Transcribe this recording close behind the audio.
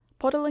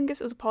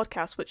Podalingus is a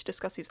podcast which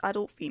discusses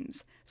adult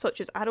themes, such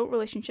as adult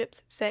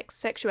relationships, sex,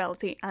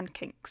 sexuality, and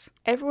kinks.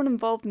 Everyone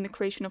involved in the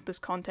creation of this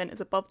content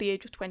is above the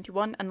age of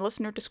 21 and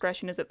listener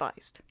discretion is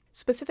advised.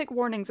 Specific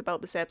warnings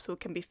about this episode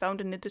can be found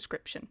in the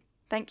description.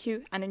 Thank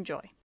you and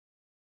enjoy.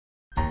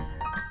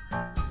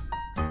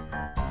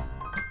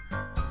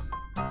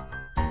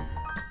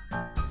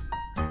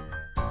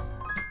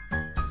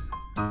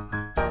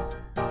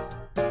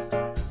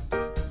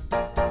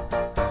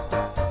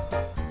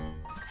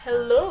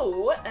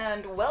 Hello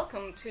and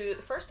welcome to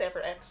the first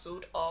ever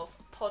episode of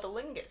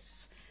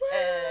Podalingus.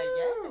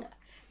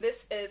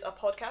 This is a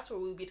podcast where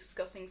we'll be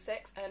discussing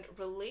sex and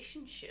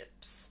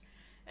relationships.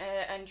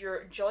 And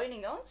you're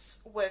joining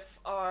us with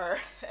our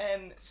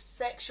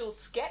sexual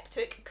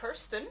skeptic,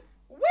 Kirsten.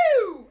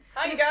 Woo!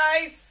 Hi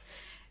guys!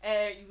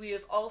 We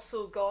have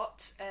also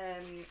got,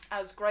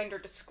 as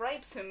Grindr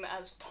describes him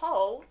as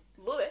tall,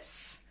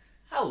 Lewis.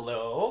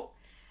 Hello.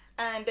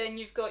 And then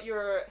you've got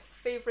your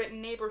favourite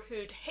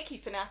neighbourhood hickey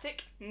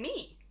fanatic,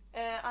 me.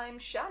 I'm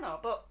Shanna,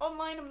 but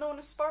online I'm known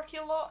as Sparky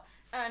a lot,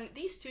 and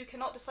these two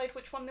cannot decide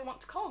which one they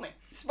want to call me.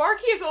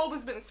 Sparky has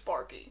always been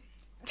Sparky.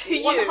 To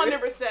you.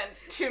 100%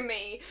 to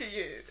me. To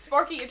you.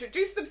 Sparky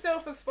introduced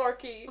himself as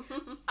Sparky,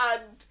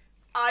 and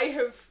I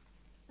have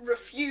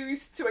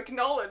refused to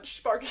acknowledge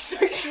Sparky's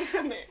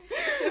sexuality.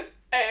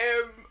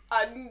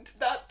 And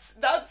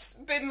that's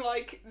been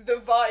like the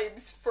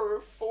vibes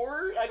for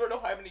I don't know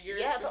how many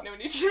years we've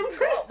known each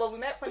other. Well, we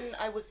met when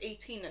I was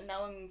 18 and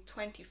now I'm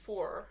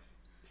 24.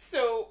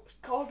 So,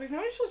 God, we've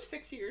known each other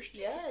 6 years.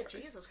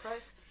 Jesus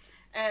Christ.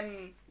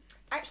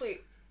 Actually,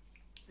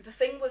 the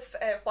thing with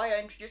why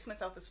I introduced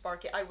myself as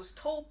Sparky, I was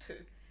told to,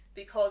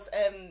 because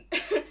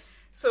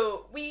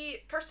so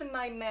Kirsten and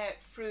I met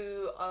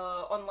through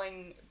an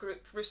online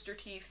group, Rooster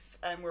Teeth,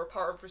 and we were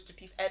part of Rooster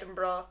Teeth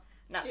Edinburgh,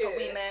 and that's how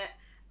we met.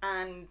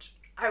 And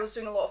I was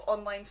doing a lot of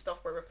online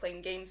stuff where we're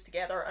playing games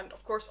together, and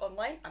of course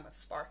online I'm a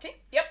Sparky.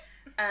 Yep.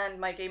 And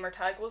my gamer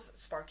tag was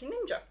Sparky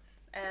Ninja.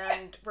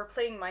 And we're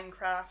playing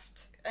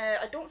Minecraft.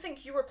 I don't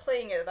think you were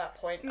playing it at that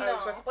point. No. I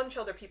was with a bunch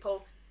of other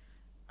people,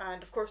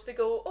 and of course they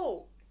go,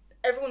 oh,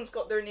 everyone's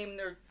got their name,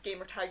 their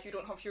gamer tag, you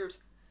don't have yours.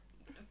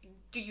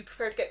 Do you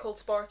prefer to get called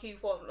Sparky,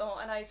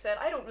 whatnot? And I said,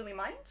 I don't really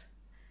mind.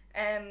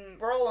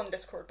 We're all on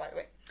Discord, by the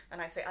way.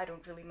 And I say, I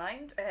don't really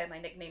mind. My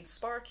nickname's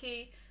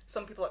Sparky.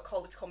 Some people at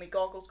college call me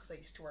Goggles because I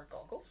used to wear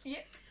goggles.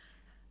 Yeah.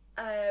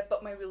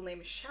 But my real name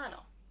is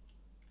Shanna.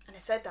 And I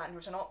said that and there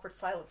was an awkward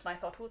silence and I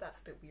thought, oh, that's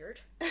a bit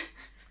weird.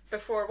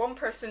 Before one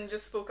person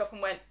just spoke up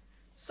and went,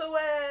 so,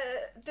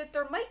 did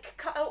their mic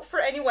cut out for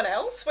anyone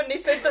else when they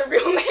said their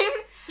real name?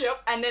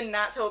 Yep. And then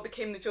that's how it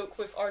became the joke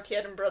with RT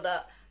Edinburgh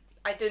that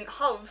I didn't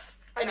have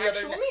An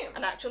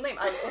actual name.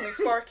 I was only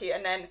Sparky,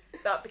 and then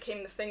that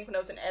became the thing when I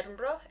was in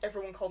Edinburgh.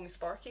 Everyone called me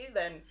Sparky.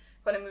 Then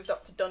when I moved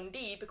up to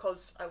Dundee,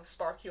 because I was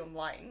Sparky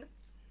online,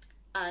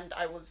 and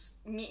I was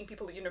meeting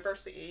people at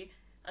university,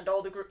 and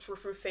all the groups were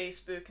through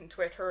Facebook and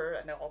Twitter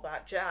and all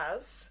that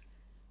jazz,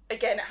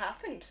 again it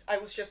happened. I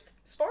was just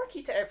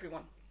Sparky to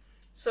everyone.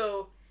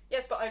 So,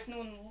 yes, but I've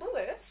known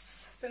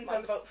Lewis since I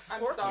was about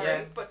 14. I'm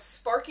sorry, but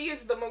Sparky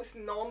is the most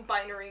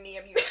non-binary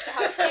name you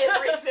have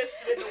ever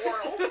existed in the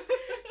world.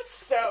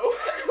 So,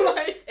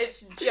 like...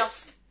 It's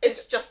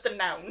just a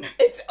noun.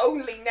 It's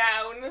only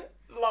noun.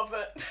 Love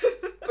it.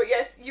 But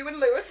yes, you and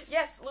Lewis.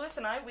 Yes, Lewis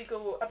and I, we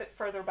go a bit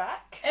further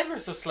back. Ever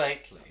so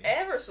slightly.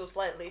 Ever so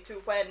slightly to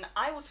when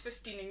I was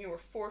 15 and you were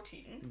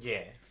 14.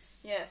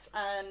 Yes. Yes,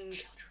 and...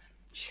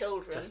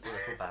 Children. Just a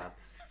little bab.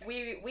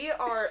 We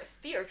are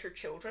theatre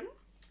children.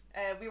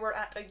 We were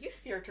at a youth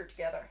theatre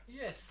together.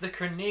 Yes, the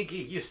Carnegie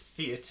Youth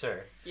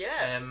Theatre.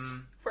 Yes.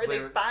 Where they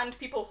banned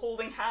people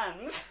holding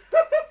hands.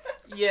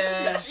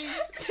 Yeah.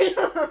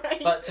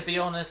 Right. But to be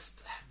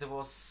honest, there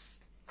was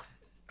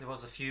a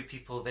few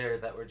people there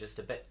that were just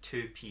a bit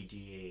too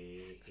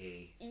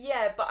PDA.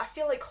 Yeah, but I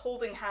feel like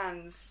holding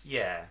hands...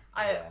 Yeah.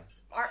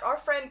 Our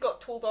friend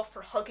got told off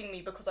for hugging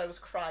me because I was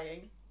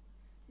crying.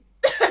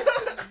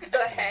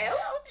 The hell?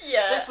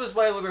 Yeah. This was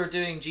while we were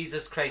doing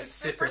Jesus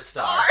Christ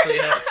Superstar. So,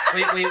 you know,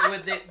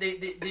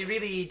 they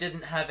really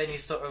didn't have any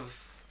sort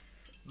of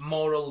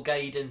moral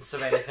guidance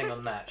or anything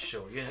on that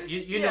show.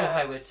 You know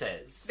how it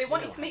is. They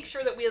wanted to make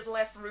sure that we had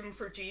left room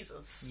for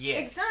Jesus. Yeah.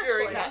 Exactly.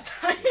 During that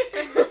time.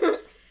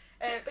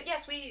 But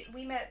yes,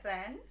 we met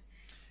then.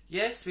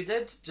 Yes, we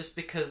did, just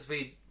because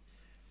we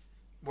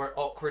were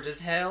awkward as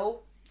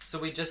hell, so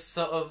we just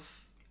sort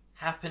of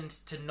happened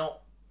to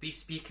not be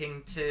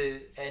speaking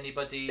to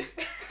anybody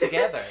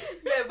together.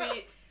 Yeah,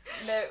 we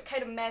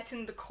kind of met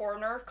in the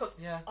corner, because,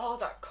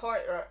 that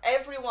corner,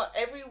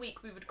 every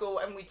week we would go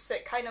and we'd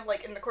sit kind of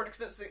like in the corner,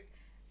 because it was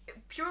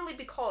purely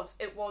because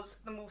it was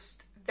the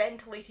most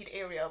ventilated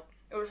area.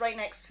 It was right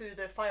next to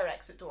the fire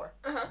exit door.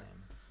 Uh-huh.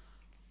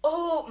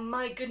 Oh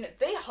my goodness,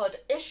 they had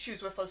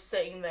issues with us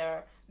sitting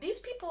there. These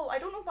people, I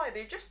don't know why,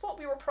 they just thought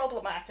we were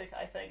problematic,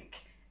 I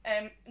think.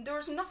 There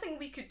was nothing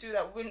we could do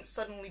that wouldn't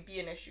suddenly be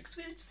an issue, because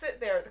we would sit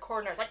there at the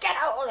corner, it's like, get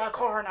out of the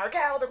corner,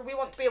 get out of the, we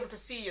want to be able to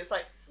see you. It's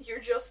like, you're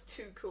just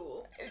too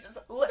cool. That's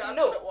no, what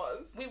it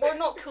was. We were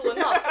not cool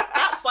enough.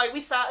 That's why we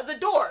sat at the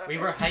door. We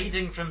were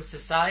hiding from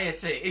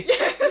society.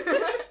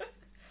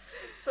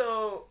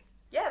 So,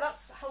 yeah,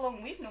 that's how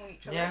long we've known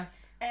each other. Yeah.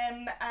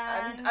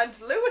 And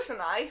Lewis and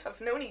I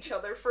have known each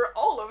other for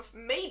all of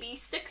maybe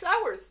 6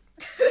 hours.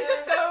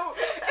 So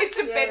it's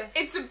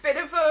a bit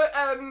of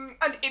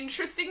an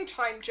interesting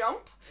time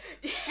jump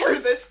for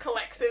this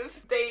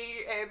collective.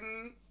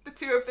 The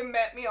two of them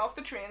met me off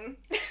the train,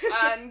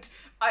 and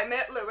I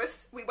met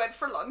Lewis. We went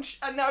for lunch,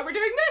 and now we're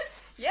doing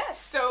this. Yes.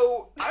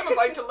 So Lewis and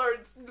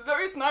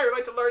I are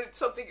about to learn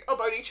something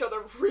about each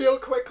other real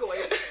quickly.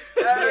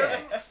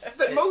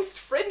 That most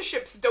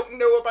friendships don't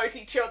know about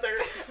each other.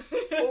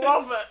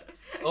 Love it.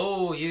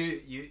 Oh,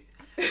 you.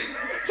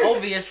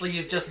 Obviously,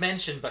 you've just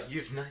mentioned, but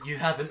you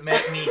haven't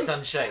met me,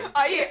 Sunshine.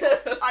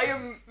 I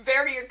am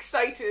very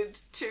excited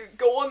to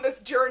go on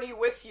this journey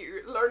with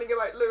you, learning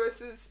about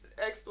Lewis's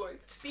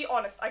exploits. To be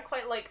honest, I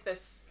quite like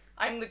this.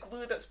 I'm the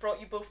glue that's brought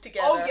you both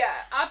together. Oh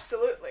yeah,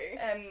 absolutely.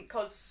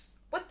 Because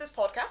with this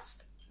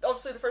podcast,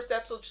 obviously the first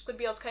episode is just going to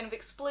be us kind of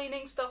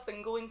explaining stuff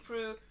and going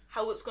through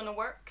how it's going to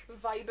work.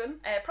 Vibing.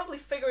 Probably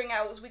figuring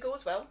out as we go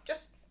as well.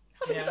 Just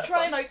having a bit of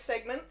trying fun. out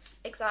segments.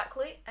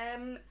 Exactly.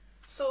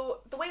 So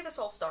the way this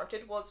all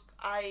started was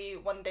I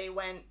one day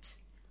went,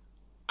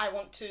 I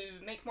want to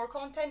make more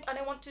content and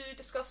I want to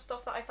discuss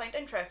stuff that I find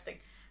interesting.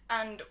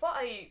 And what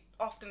I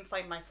often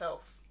find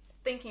myself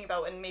thinking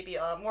about in maybe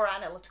a more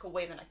analytical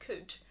way than I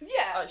could.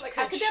 Yeah, like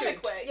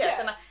academic way. Yes,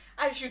 yeah. and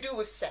as you do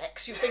with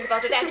sex, you think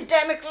about it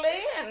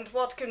academically and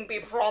what can be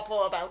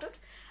proper about it.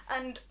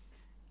 And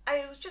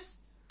I was just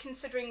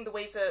considering the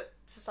ways that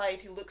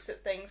society looks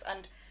at things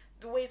and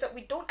the ways that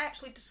we don't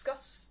actually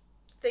discuss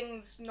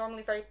things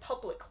normally very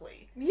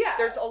publicly. Yeah.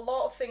 There's a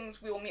lot of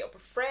things we will meet up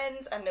with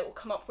friends and it will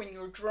come up when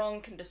you're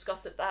drunk and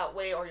discuss it that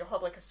way, or you'll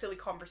have like a silly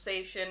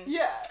conversation.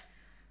 Yeah.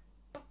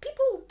 But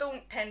people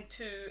don't tend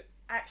to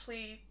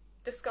actually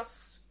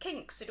discuss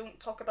kinks. They don't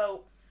talk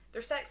about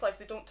their sex lives.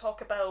 They don't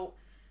talk about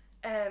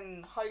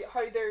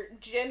how their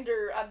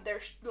gender and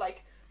their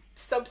like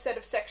subset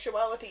of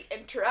sexuality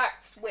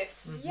interacts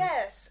with. Mm-hmm.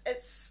 Yes,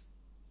 it's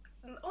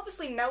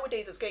obviously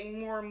nowadays it's getting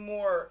more and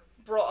more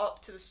brought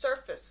up to the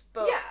surface,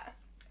 but yeah,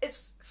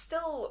 it's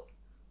still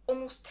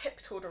almost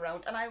tiptoed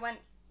around. And I went,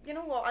 you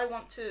know what, I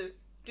want to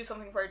do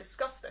something where I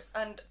discuss this.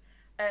 And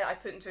I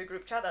put into a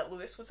group chat that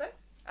Lewis was in,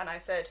 and I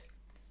said,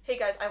 hey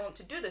guys, I want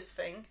to do this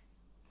thing.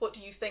 What do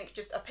you think,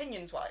 just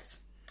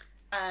opinions-wise?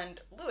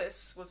 And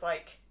Lewis was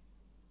like,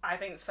 I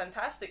think it's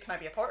fantastic. Can I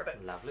be a part of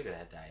it? Lovely, good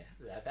idea.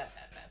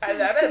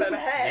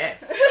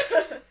 Yes.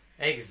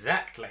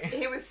 Exactly.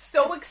 He was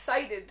so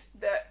excited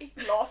that he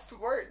lost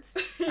words.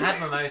 I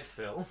had my mouth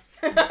full.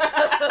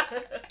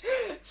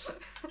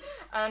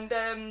 And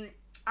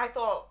I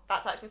thought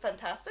that's actually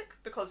fantastic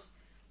because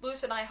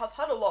Lewis and I have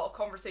had a lot of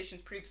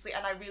conversations previously,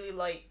 and I really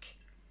like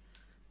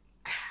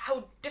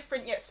how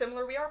different yet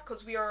similar we are,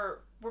 because we're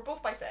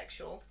both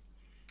bisexual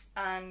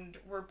and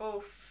we're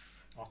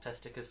both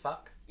autistic as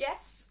fuck.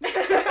 Yes.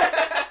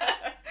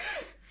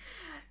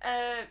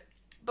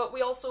 But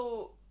we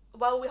also,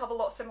 while we have a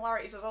lot of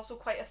similarities, there's also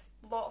quite a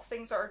lot of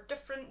things that are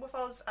different with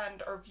us,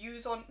 and our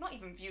views on, not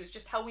even views,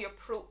 just how we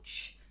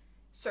approach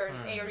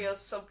certain areas,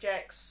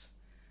 subjects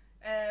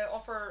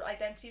of our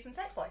identities and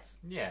sex lives.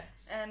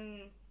 Yes.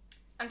 And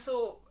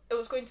so it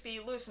was going to be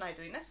Lewis and I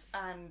doing this,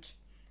 and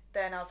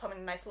then I was having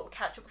a nice little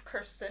catch up with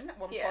Kirsten at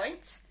one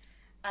point,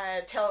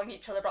 telling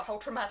each other about how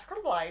traumatic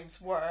our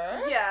lives were.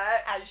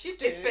 Yeah, as you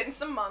do. It's been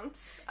some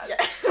months, as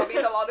probably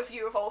a lot of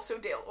you have also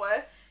dealt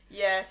with.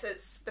 Yes,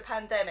 it's the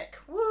pandemic.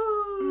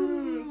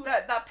 Woo!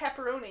 That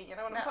pepperoni, you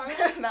know what I'm talking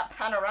about? That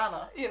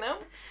panorama. You know?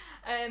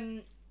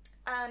 And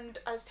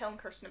I was telling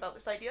Kirsten about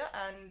this idea,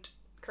 and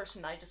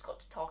Kirsten and I just got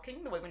to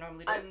talking the way we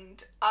normally do.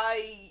 And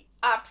I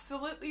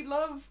absolutely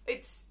love,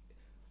 it's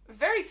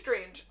very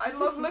strange. I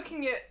love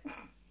looking at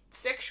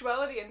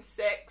sexuality and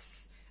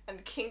sex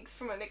and kinks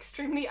from an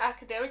extremely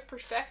academic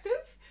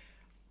perspective.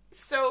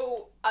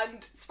 So,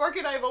 and Sparky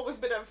and I have always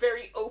been a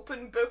very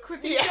open book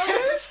with each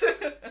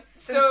other.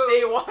 Since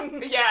day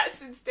one. Yeah,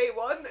 since day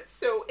one.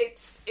 So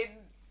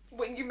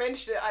when you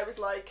mentioned it, I was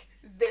like,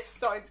 this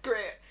sounds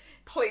great.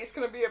 Please,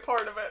 can I be a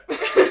part of it?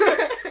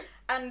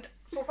 And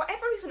for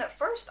whatever reason, at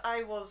first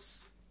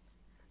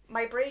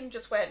my brain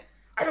just went,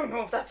 I don't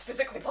know if that's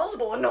physically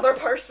possible, another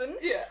person.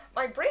 Yeah.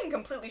 My brain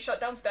completely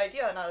shut down to the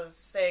idea, and I was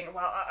saying,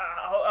 well,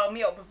 I'll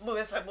meet up with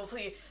Lewis and we'll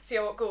see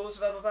how it goes,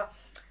 blah, blah, blah.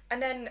 And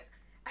then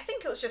I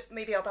think it was just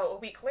maybe about a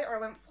week later, I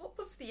went, what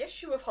was the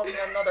issue of having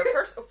another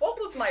person? What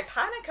was my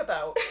panic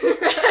about?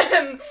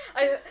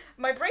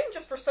 My brain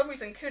just for some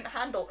reason couldn't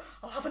handle,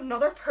 I'll have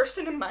another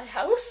person in my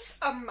house?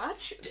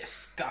 Imagine.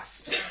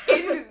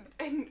 Disgusting.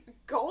 In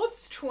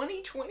God's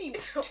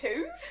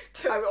 2022?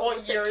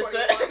 What year is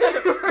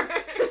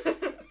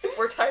it?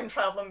 We're time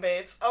traveling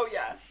babes. Oh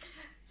yeah.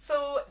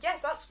 So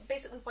yes, that's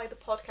basically why the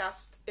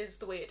podcast is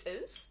the way it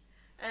is.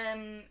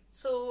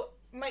 So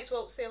might as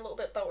well say a little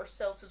bit about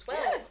ourselves as well.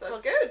 Yes,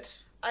 that's because good.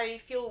 I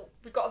feel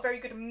we've got a very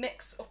good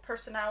mix of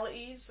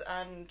personalities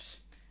and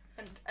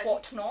And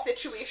whatnot.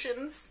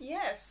 situations.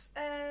 Yes.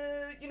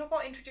 You know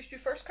what? I introduced you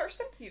first,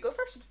 Kirsten. You go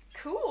first.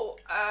 Cool.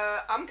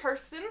 I'm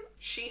Kirsten.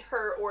 She,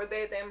 her, or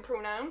they, them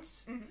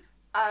pronouns.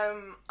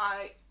 Mm-hmm.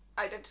 I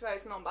identify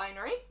as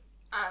non-binary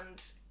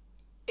and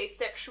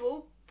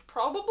asexual,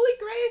 probably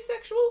grey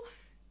asexual.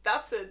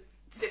 That's a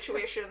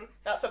situation.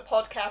 That's a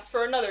podcast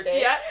for another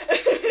day. Yeah.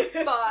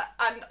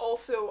 And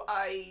also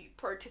I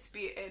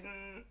participate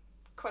in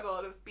quite a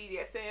lot of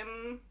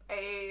BDSM,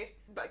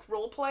 like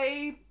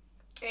roleplay.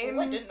 Oh,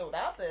 I didn't know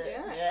that bit.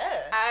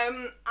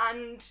 Yeah.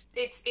 And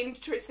it's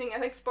interesting. I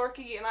think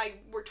Sparky and I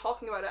were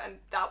talking about it, and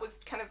that was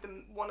kind of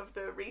one of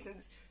the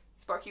reasons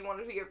Sparky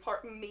wanted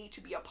me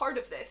to be a part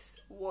of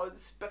this,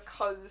 was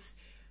because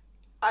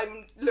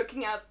I'm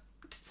looking at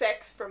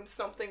sex from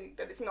something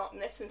that is not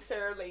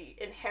necessarily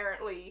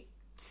inherently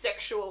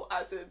sexual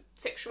as a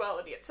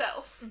sexuality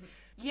itself. Mm-hmm.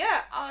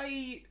 Yeah,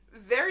 I'm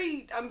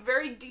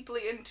very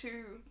deeply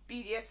into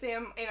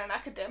BDSM in an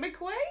academic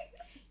way.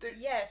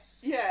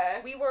 Yes.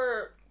 Yeah.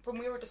 When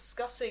we were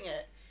discussing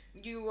it,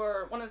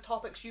 one of the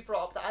topics you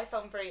brought up that I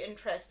found very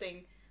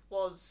interesting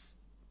was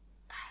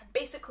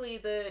basically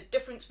the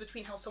difference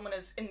between how someone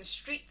is in the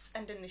streets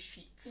and in the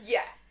sheets.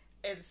 Yeah.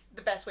 Is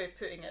the best way of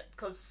putting it,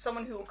 because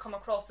someone who will come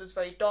across as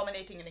very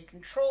dominating and in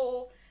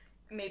control,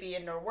 maybe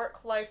in their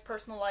work life,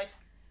 personal life,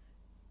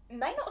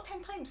 9 out of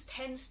 10 times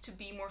tends to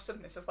be more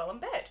submissive while in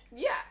bed.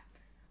 Yeah.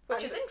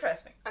 Which is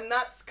interesting. And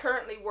that's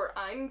currently where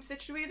I'm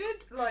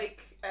situated.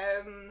 Like,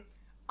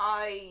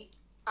 I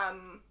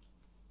am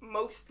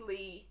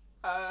mostly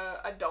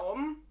a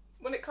dom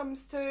when it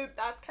comes to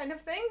that kind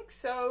of thing,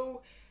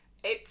 so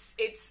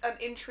it's an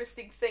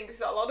interesting thing,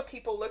 because a lot of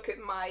people look at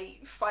my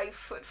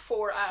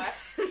 5'4"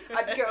 ass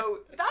and go,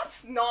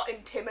 that's not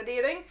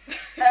intimidating,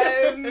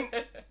 and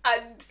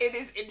it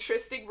is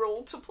interesting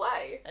role to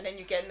play. And then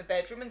you get in the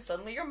bedroom and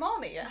suddenly you're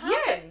mommy. It Yeah,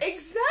 happens.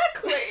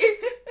 exactly.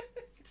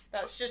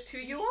 That's just who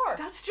you are.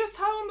 That's just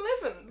how I'm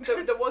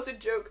living. There was a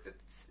joke that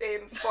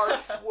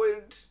Sparks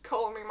would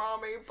call me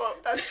mommy, but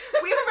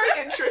we have a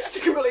very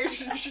interesting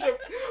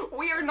relationship.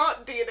 We are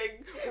not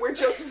dating, we're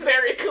just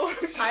very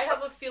close. I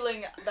have a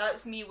feeling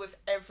that's me with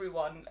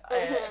everyone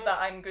that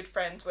I'm good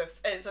friends with.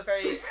 It's a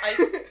very...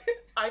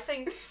 I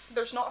think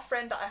there's not a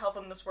friend that I have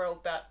in this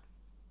world that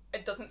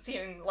it doesn't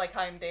seem like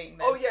I'm dating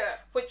them. Oh yeah.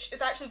 Which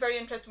is actually very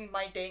interesting with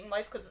my dating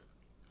life, because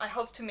I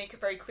have to make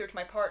it very clear to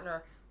my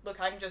partner, look,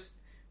 I'm just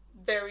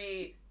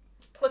very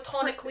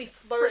platonically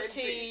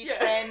flirty,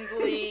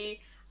 friendly.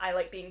 I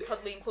like being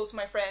cuddly and close to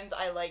my friends.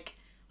 I like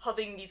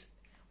having these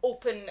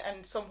open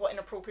and somewhat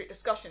inappropriate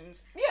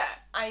discussions. Yeah.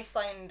 I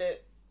find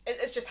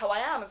it's just how I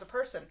am as a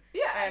person.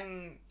 Yeah.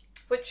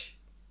 Which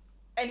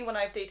anyone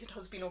I've dated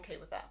has been okay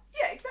with that.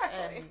 Yeah,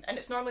 exactly. And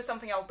it's normally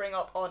something I'll bring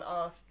up on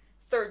a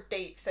third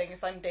date thing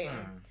if I'm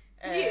dating.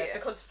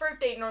 Because third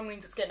date normally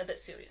means it's getting a bit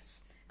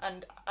serious.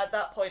 And at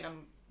that point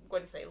I'm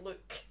going to say,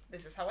 look,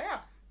 this is how I am.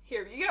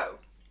 Here you go.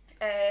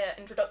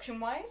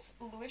 Introduction-wise,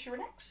 Lewis, you were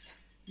next.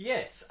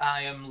 Yes,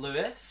 I am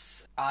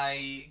Lewis.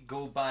 I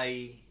go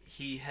by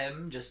he,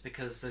 him, just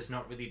because there's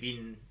not really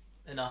been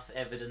enough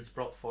evidence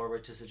brought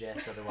forward to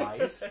suggest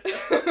otherwise.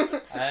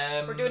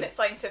 We're doing it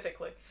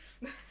scientifically.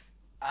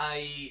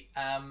 I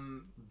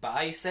am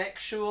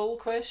bisexual,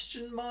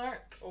 question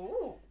mark.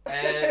 Ooh.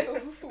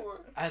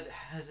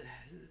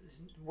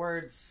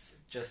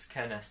 Words just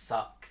kind of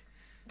suck,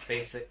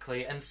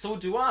 basically, and so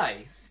do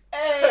I.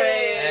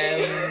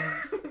 Hey!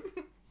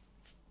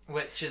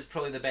 Which is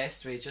probably the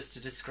best way just to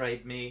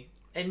describe me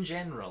in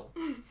general.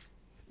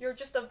 You're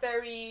just a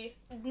very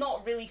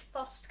not really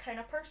fussed kind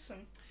of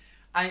person.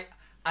 I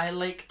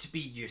like to be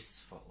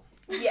useful.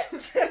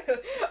 Yet.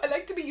 I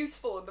like to be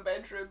useful in the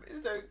bedroom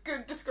is a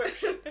good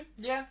description.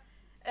 Yeah.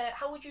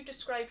 How would you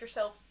describe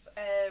yourself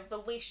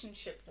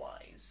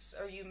relationship-wise?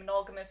 Are you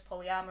monogamous,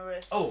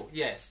 polyamorous? Oh,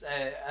 yes.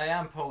 I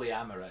am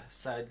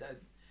polyamorous.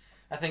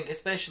 I think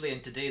especially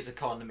in today's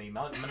economy,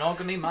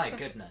 monogamy, my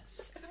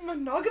goodness.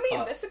 Monogamy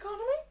in this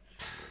economy?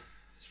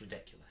 It's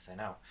ridiculous, I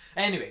know.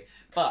 Anyway,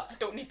 but...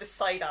 Don't need the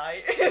side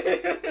eye.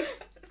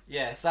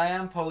 Yes, I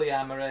am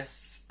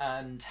polyamorous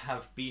and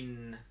have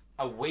been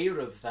aware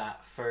of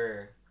that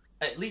for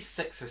at least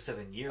 6 or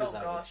 7 years,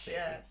 I would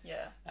say.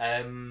 Yeah.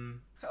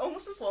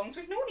 Almost as long as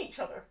we've known each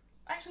other.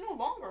 Actually, no,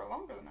 longer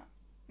than that.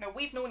 No,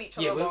 we've known each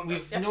other longer.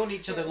 We've known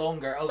each other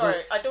longer.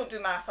 Sorry, I don't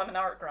do math, I'm an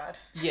art grad.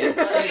 Yeah,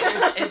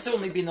 it's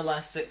only been the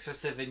last 6 or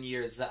 7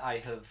 years that I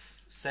have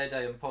said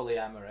I am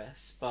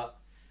polyamorous, but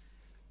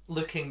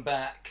looking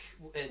back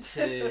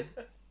to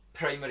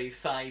primary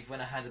 5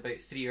 when I had about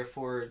 3 or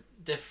 4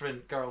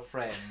 different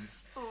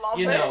girlfriends,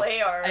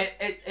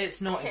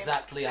 it's not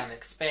exactly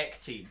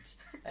unexpected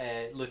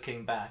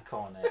looking back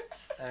on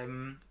it.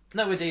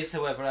 Nowadays,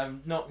 however,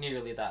 I'm not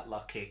nearly that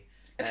lucky.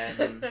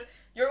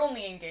 You're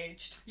only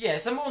engaged.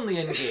 Yes, I'm only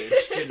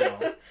engaged, you know.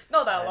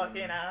 Not that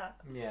lucky, nah.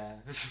 Yeah.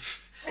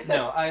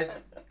 No,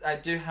 I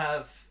do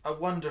have a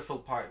wonderful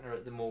partner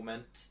at the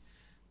moment,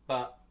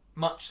 but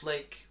much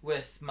like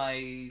with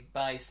my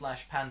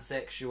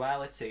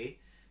bi/pansexuality,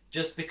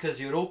 just because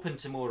you're open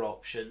to more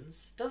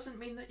options doesn't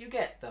mean that you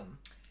get them.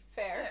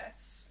 Fair.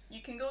 Yes.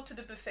 You can go to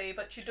the buffet,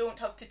 but you don't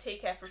have to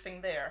take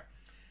everything there.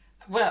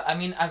 Well, I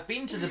mean, I've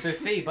been to the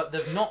buffet, but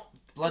they've not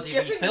bloody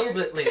Giving refilled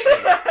you- it lately.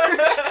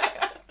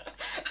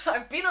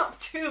 I've been up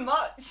too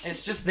much.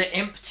 It's just the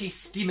empty,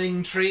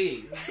 steaming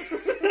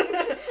trays.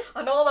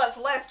 And all that's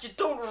left you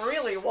don't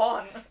really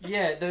want.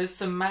 Yeah, there's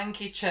some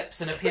manky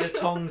chips and a pair of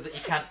tongs that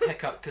you can't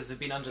pick up because they've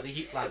been under the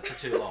heat lamp for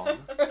too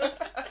long.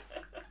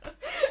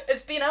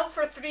 It's been out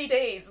for 3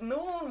 days.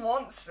 No one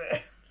wants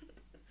it.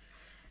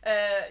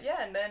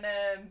 Yeah, and then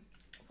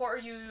what are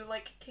you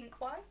like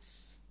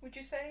kink-wise, would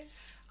you say?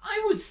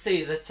 I would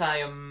say that I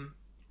am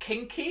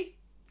kinky.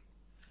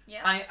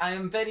 Yes. I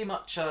am very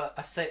much a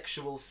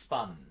sexual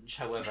sponge,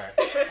 however.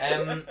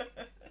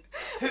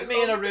 Put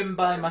me in a room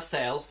by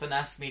myself and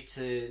ask me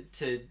to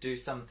do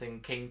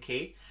something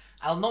kinky.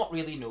 I'll not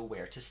really know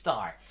where to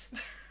start.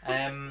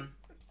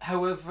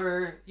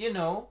 However, you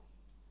know,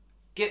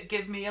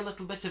 give me a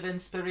little bit of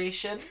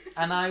inspiration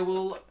and I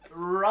will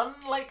run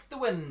like the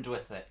wind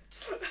with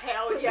it.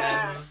 Hell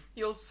yeah.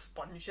 You'll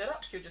sponge it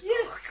up. You're just...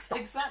 Yes,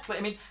 exactly.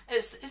 I mean,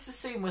 it's the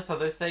same with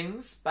other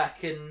things.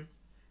 Back in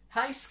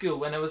high school,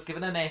 when I was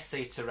given an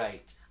essay to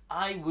write,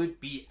 I would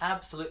be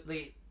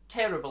absolutely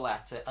terrible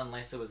at it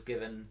unless I was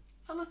given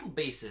a little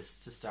basis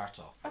to start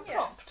off with. A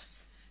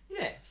prompt.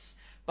 Yes,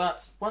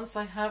 but once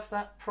I have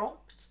that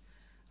prompt,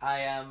 I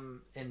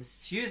am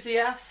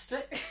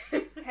enthusiastic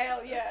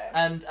Hell yeah.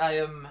 and I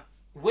am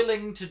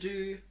willing to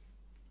do,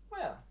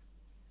 well,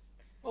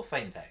 we'll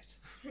find out.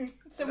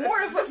 So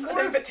more of an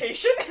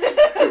invitation.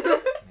 Maybe.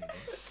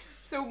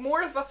 So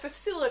more of a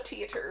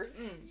facilitator.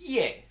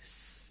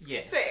 Yes,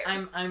 yes.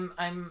 Fair.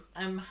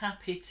 I'm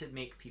happy to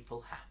make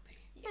people happy.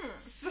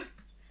 Yes.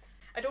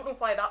 I don't know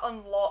why that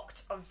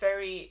unlocked a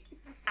very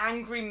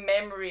angry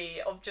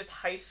memory of just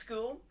high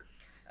school.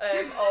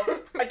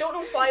 I don't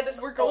know why this.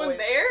 We're going always...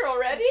 there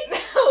already?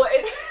 No,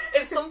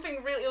 it's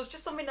something really. It was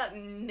just something that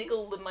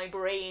niggled in my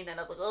brain, and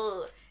I was like,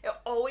 ugh. It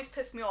always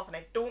pissed me off, and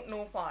I don't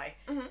know why.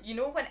 Mhm. You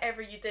know,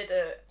 whenever you did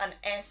an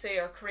essay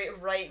or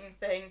creative writing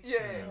thing,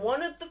 Yeah.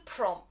 one of the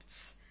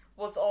prompts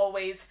was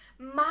always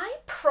my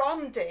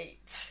prom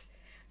date.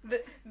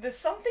 The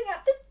something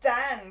at the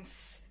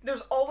dance.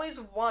 There's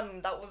always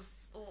one that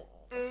was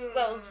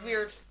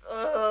weird.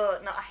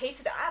 No, I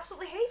hated it. I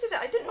absolutely hated it.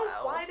 I didn't know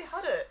Wow. why they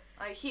had it.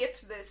 I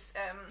hate this,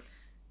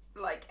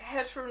 like,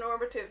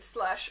 heteronormative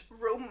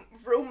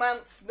 /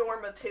 romance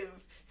normative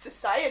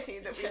society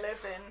that we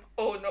live in.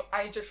 Oh no,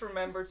 I just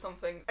remembered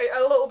something. A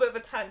little bit of a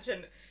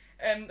tangent.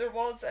 There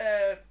was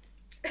a...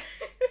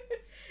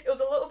 it was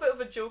a little bit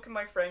of a joke in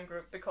my friend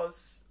group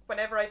because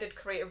whenever I did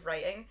creative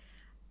writing,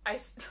 I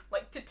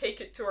like to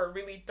take it to a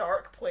really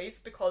dark place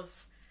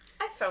because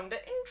I found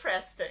it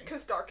interesting.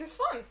 Because dark is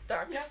fun.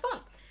 Dark is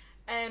fun.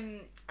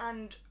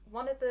 And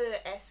one of the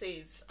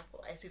essays,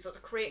 it was a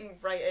creating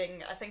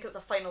writing, I think it was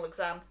a final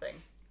exam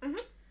thing.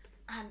 Mhm.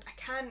 And I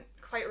can't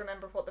quite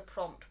remember what the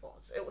prompt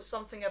was. It was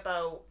something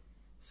about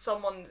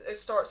it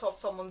starts off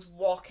someone's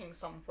walking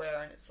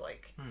somewhere and it's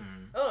like,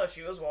 oh,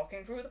 she was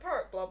walking through the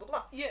park, blah, blah,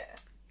 blah. Yeah.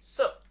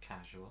 So,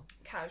 Casual.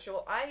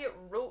 I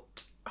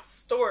wrote a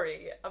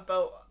story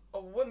about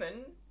a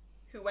woman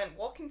who went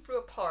walking through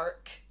a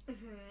park,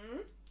 Mm-hmm.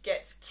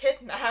 gets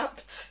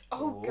kidnapped,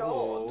 Oh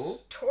god.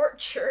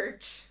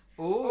 tortured,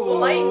 Ooh.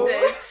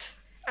 blinded,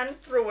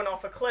 and thrown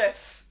off a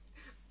cliff.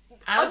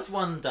 As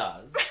one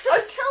does.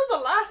 Until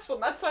the last one,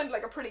 that sounded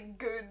like a pretty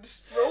good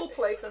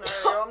roleplay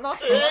scenario, I'm not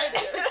gonna lie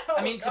to you.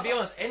 I mean, to be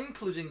honest,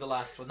 including the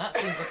last one, that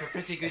seems like a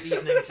pretty good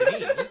evening to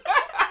me.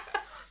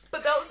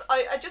 But that was,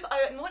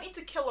 I wanted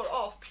to kill her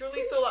off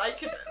purely so that I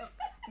could,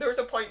 there was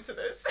a point to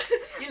this.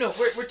 You know,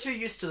 we're too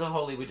used to the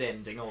Hollywood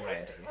ending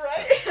already.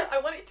 Right? So. I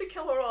wanted to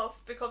kill her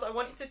off because I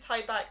wanted to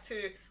tie back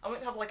to, I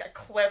wanted to have like a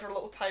clever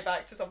little tie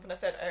back to something I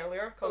said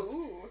earlier, because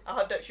Ooh. I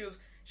had that she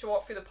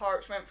walked through the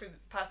park, she went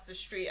past the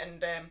street,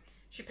 and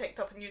she picked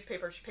up a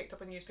newspaper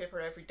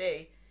every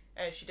day.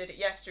 She did it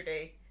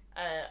yesterday,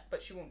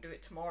 but she won't do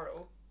it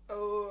tomorrow.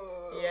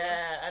 Oh.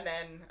 Yeah, and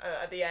then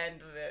at the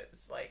end of it,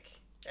 it's like,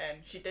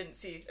 she didn't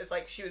see, it's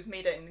like she was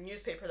made it in the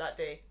newspaper that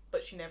day,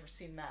 but she never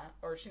seen that,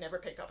 or she never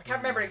picked up. I can't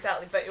remember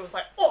exactly, but it was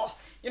like, oh,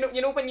 you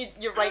know when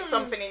you write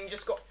something and you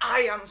just go,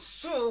 I am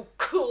so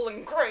cool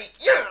and great,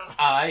 yeah!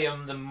 I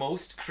am the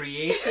most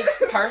creative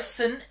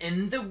person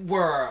in the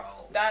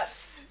world.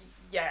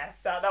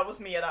 That was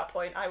me at that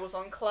point. I was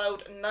on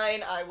cloud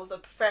 9, I was a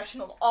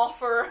professional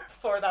author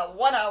for that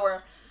 1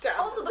 hour. Damn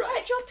Also, the right.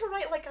 fact you have to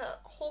write like a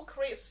whole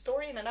creative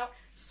story in an hour.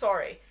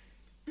 Sorry.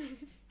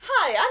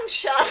 Hi, I'm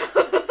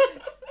Shadow.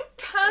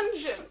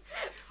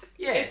 Tangents.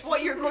 Yes. It's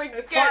what you're going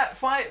to get.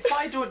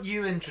 Why don't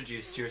you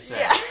introduce yourself?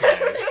 Yeah.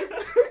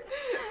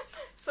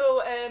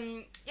 So,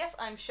 yes,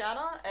 I'm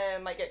Shanna.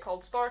 I get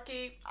called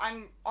Sparky.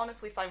 I'm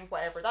honestly fine with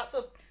whatever. That's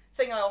a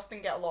thing I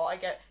often get a lot. I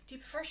get, do you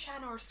prefer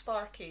Shanna or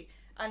Sparky?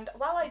 And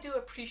while I do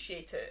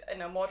appreciate it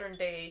in a modern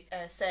day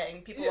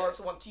setting, people Yeah.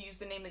 also want to use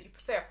the name that you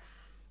prefer.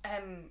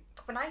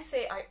 when I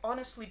say I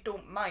honestly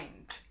don't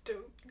mind,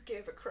 Don't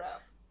give a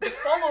crap. the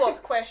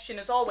follow-up question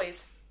is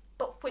always,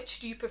 but which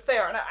do you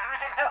prefer? And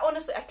I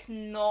honestly, I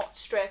cannot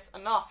stress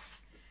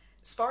enough.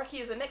 Sparky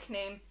is a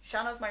nickname,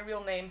 Shanna's my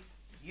real name.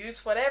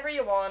 Use whatever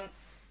you want.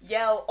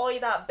 Yell, oi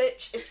that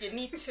bitch if you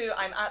need to.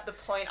 I'm at the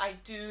point I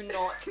do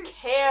not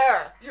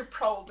care. You're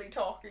probably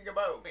talking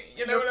about me.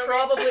 You know You're what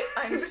probably,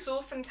 I mean? I'm so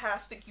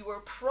fantastic. You were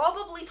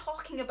probably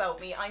talking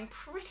about me. I'm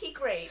pretty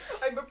great.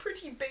 I'm a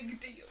pretty big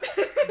deal.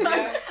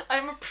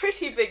 I'm a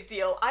pretty big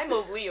deal. I'm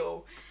a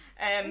Leo.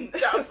 Damn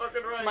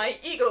fucking right. My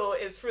ego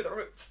is through the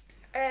roof.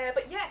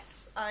 But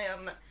yes, I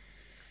am.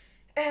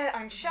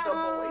 I'm Shanna. The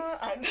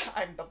boy.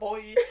 I'm the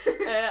boy.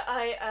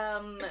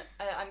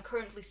 I'm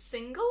currently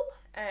single.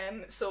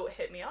 So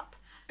hit me up.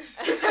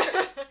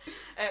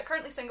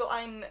 Currently single.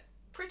 I'm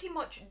pretty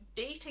much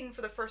dating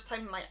for the first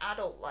time in my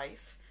adult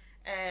life.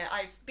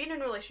 I've been in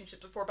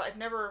relationships before, but I've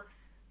never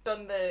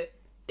done the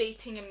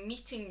dating and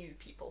meeting new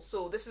people.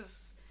 So this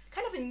is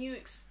kind of a new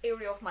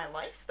area of my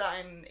life that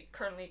I'm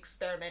currently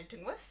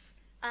experimenting with.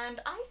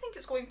 And I think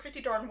it's going pretty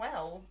darn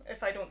well,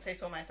 if I don't say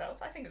so myself.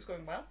 I think it's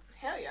going well.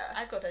 Hell yeah.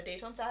 I've got a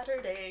date on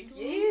Saturday.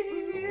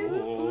 Yeah.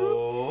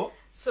 Oh.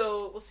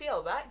 So we'll see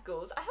how that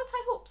goes. I have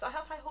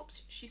high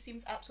hopes. She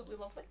seems absolutely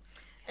lovely.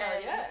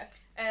 Hell yeah.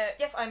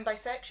 Yes, I'm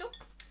bisexual.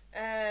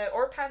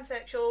 Or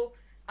pansexual.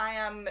 I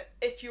am,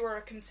 if you are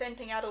a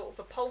consenting adult with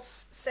a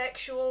pulse,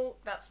 sexual.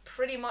 That's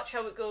pretty much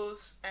how it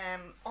goes.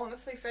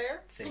 Honestly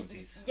fair.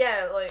 Samesies.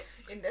 Yeah, like,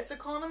 In this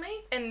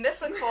economy. in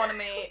this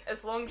economy,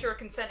 as long as you're a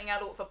consenting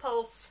adult with a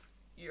pulse,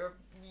 you're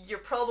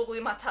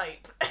probably my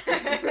type.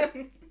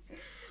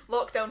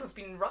 Lockdown has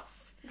been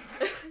rough.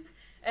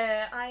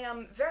 I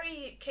am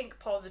very kink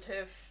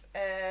positive.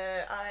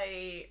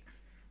 I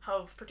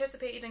have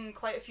participated in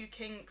quite a few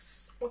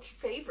kinks. What's your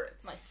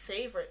favourites? My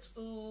favourites,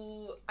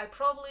 ooh, I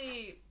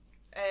probably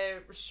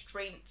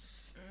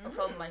restraints are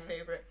probably my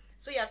favourite.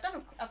 So yeah,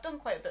 I've done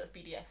quite a bit of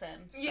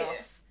BDSM stuff. Yeah.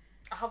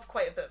 I have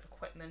quite a bit of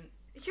equipment.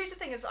 Here's the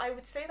thing: is I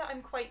would say that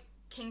I'm quite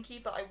kinky,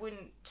 but I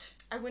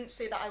wouldn't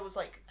say that I was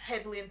like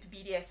heavily into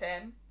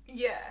BDSM.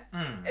 Yeah.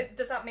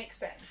 Does that make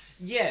sense?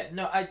 Yeah,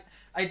 no,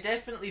 I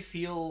definitely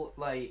feel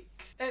like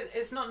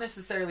it's not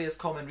necessarily as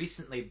common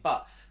recently,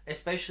 but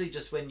especially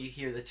just when you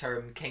hear the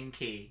term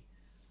kinky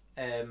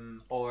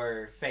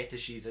or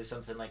fetishes or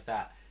something like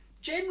that,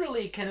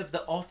 generally kind of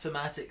the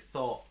automatic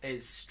thought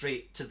is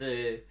straight to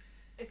the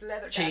It's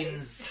leather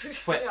chains,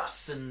 daddies.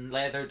 whips and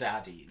leather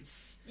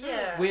daddies.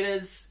 Yeah.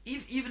 Whereas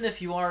even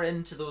if you are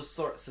into those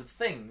sorts of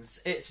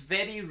things, it's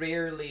very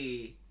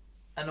rarely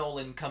an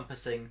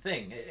all-encompassing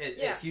thing.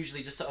 It's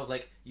usually just sort of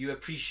like you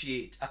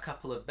appreciate a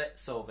couple of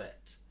bits of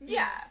it.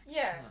 Yeah.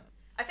 Yeah.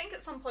 I think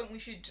at some point we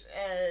should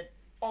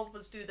all of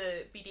us do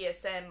the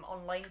BDSM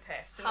online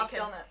test. And Have we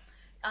can, done it.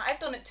 I've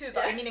done it too,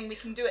 but I meaning we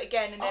can do it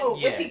again and then Oh,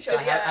 with Yes, each other.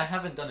 I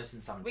haven't done it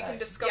in some We time. can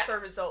discuss Yeah. our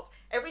results.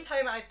 Every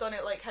time I've done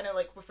it, like kind of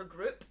like with a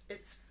group,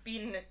 it's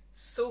been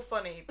so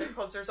funny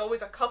because there's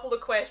always a couple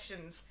of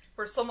questions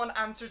where someone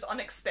answers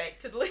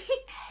unexpectedly.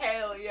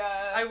 Hell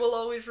yeah. I will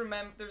always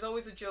remember. There's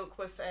always a joke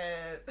with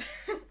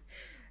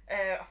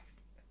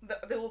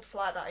the old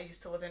flat that I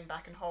used to live in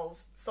back in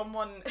Halls.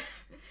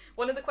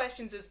 One of the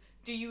questions is,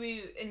 do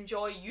you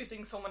enjoy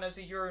using someone as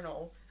a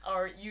urinal?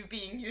 Or you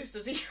being used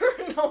as a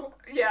urinal?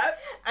 Yeah.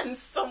 And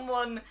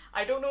someone,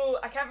 I don't know,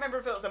 I can't remember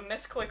if it was a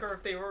misclick or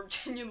if they were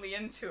genuinely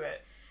into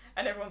it.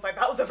 And everyone's like,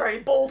 that was a very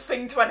bold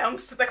thing to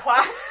announce to the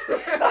class.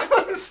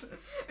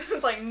 It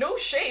was like, no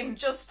shame,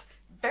 just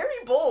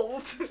very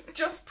bold.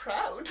 Just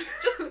proud.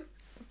 Just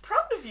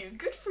proud of you,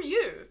 good for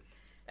you.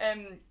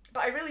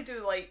 But I really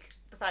do like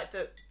the fact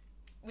that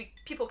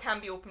people can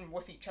be open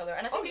with each other.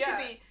 And I think it should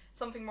be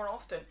something more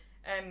often.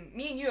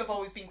 Me and you have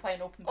always been quite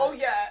an open book. Oh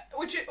yeah,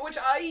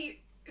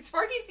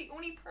 Sparky's the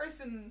only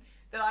person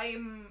that I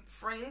am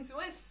friends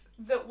with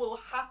that will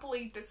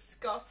happily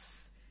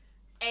discuss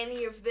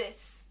any of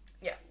this.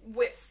 Yeah.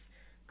 With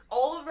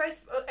all of the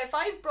rest. If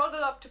I've brought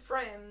it up to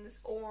friends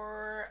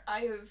or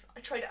I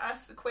tried to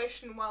ask the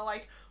question while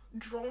like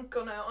drunk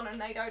on a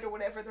night out or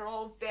whatever, they're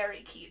all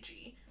very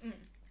cagey.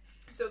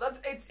 So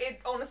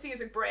it honestly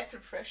is a breath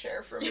of fresh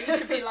air for me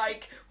to be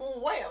like,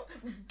 well,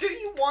 do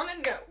you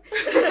want to know?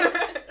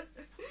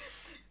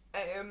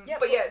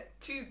 But yeah,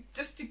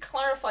 to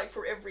clarify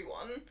for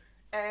everyone,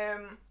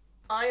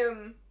 I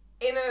am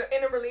in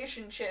a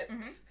relationship,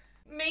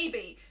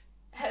 maybe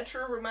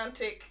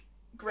hetero-romantic,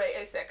 grey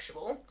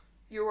asexual.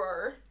 You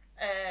are.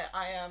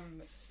 I am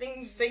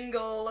Single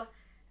single.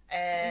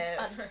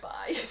 and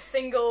bi.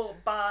 Single,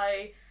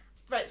 bi.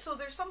 Right, so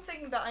there's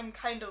something that I'm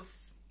kind of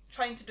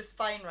trying to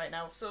define right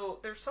now. So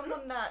there's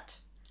someone that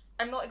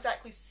I'm not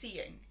exactly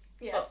seeing.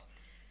 Yes.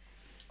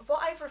 But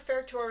what I've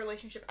referred to our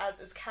relationship as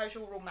is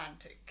casual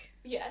romantic.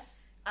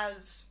 Yes.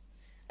 As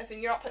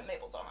in you're not putting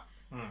labels on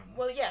it.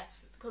 well,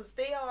 yes, because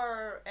they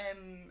are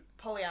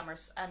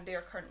polyamorous and they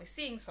are currently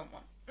seeing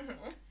someone.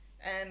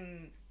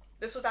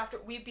 This was after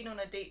we'd been on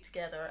a date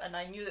together, and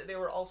I knew that they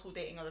were also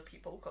dating other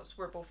people because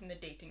we're both in the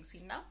dating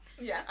scene now.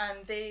 Yeah.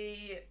 And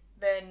they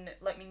then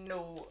let me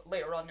know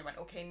later on. They went,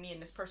 "Okay, me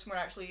and this person were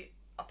actually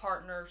a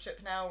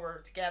partnership now. We're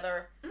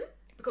together.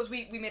 Because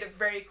we made it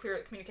very clear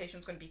that communication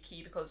was going to be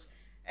key, because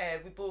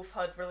we both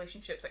had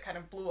relationships that kind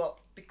of blew up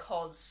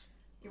because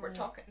You were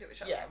talking to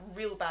each other. yeah,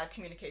 real bad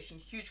communication,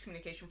 huge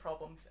communication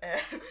problems.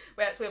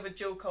 We actually have a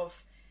joke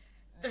of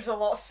there's a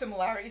lot of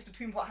similarities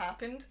between what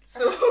happened.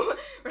 So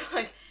we're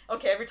like,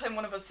 okay, every time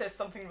one of us says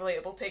something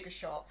relatable, take a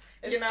shot.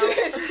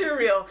 It's too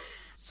real.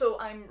 So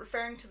I'm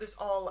referring to this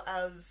all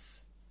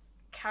as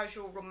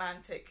casual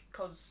romantic,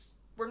 because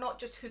we're not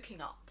just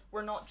hooking up.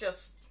 We're not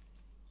just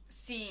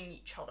seeing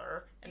each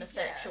other in a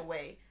sexual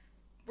way.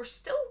 We're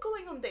still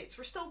going on dates.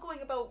 We're still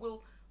going about,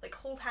 we'll like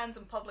hold hands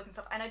in public and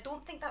stuff. And I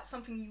don't think that's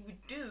something you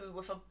would do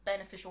with a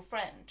beneficial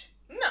friend.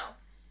 No.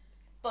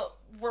 But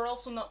we're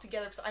also not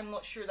together because I'm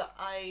not sure that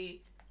I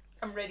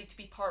am ready to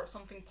be part of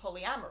something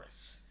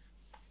polyamorous.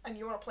 And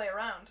you want to play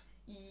around.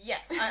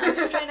 Yes, I'm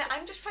just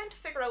trying to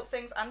figure out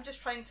things. I'm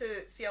just trying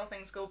to see how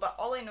things go. But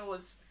all I know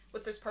is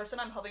with this person,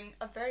 I'm having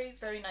a very,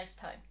 very nice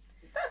time.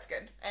 That's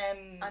good.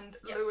 And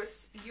yes.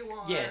 Lewis, you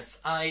are... Yes,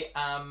 I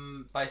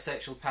am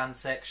bisexual,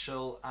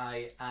 pansexual.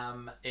 I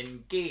am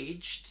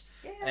engaged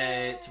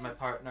to my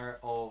partner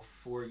of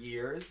 4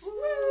 years.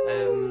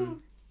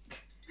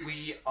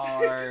 We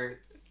are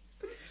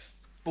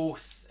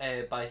both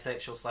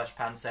bisexual /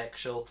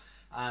 pansexual,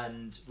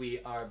 and we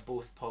are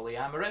both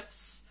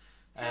polyamorous.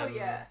 Oh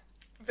yeah.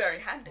 Very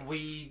handy.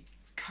 We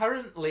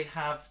currently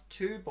have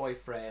 2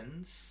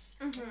 boyfriends.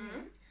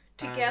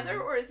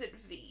 Together, or is it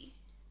V?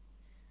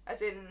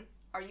 As in,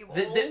 are you all...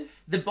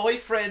 The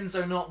boyfriends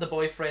are not the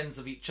boyfriends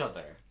of each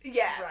other.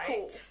 Yeah, Right.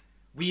 cool.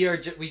 We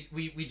are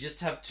we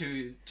just have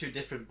two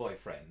different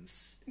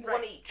boyfriends.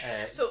 One each.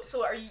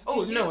 So are you?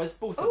 No, it's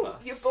both of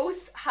us. You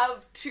both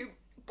have 2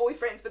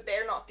 boyfriends, but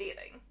they're not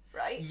dating,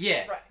 right?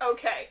 Yeah. Right.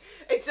 Okay.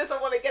 It's just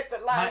I want to get the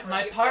landscape.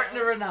 My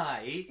partner and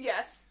I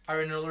Yes.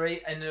 are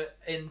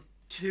in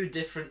 2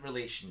 different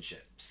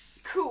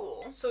relationships.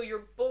 Cool. So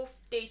you're both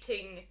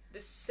dating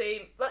the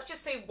same. Let's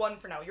just say one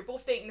for now. You're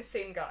both dating the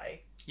same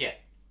guy. Yeah.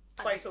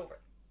 Twice over.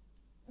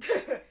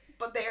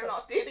 But they are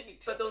not dating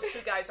each But other. those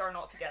 2 guys are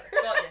not together.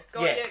 Got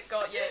you. Yes.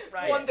 Got you.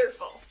 Right.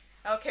 Wonderful.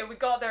 Okay, we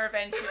got there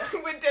eventually.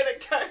 We did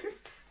it, guys.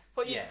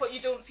 What you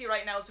Yes. don't see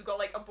right now is we've got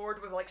like a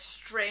board with like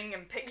string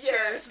and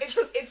pictures.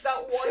 Yeah, it's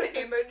that one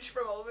image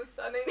from Always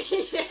Sunny.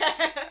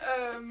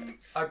 Yeah.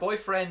 Our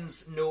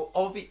boyfriends know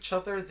of each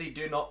other. They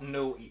do not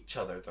know each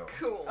other, though.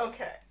 Cool.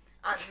 Okay.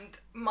 And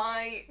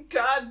my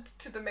dad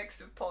to the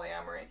mix of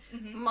polyamory.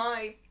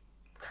 My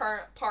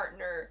current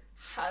partner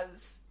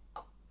has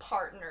a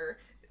partner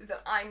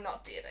that I'm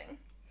not dating,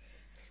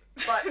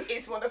 but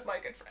is one of my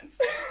good friends.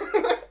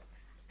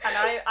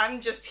 And I'm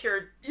just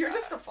here. You're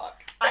just a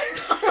fuck. I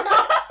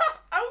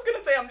was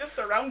gonna say I'm just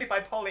surrounded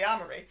by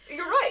polyamory.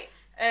 You're right.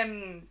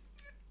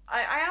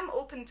 I am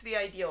open to the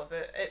idea of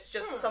it. It's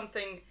just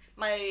something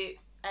my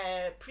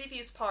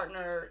previous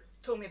partner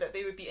told me that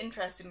they would be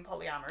interested in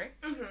polyamory,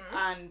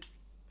 and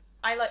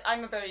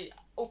I'm a very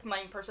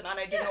open-minded person, and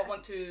I did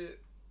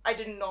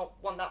not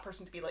want that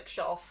person to be like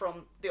shut off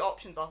from the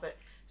options of it.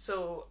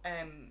 So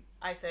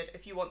I said,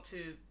 if you want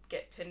to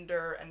get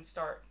Tinder and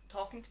start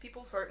talking to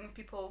people, flirting with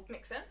people,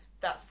 Makes sense.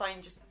 that's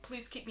fine. Just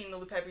please keep me in the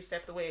loop every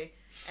step of the way.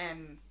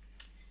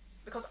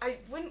 Because I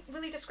wouldn't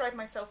really describe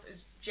myself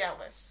as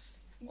jealous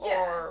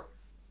or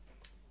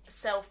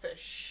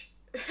selfish,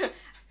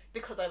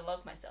 because I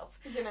love myself.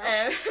 You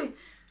know.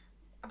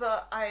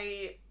 But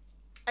I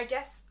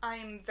guess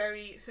I'm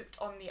very hooked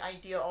on the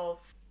idea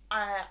of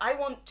I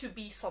want to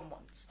be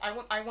someone's.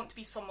 I want to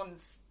be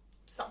someone's.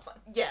 Something.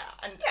 Yeah,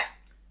 and Yeah.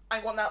 I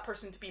want that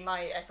person to be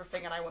my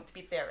everything, and I want to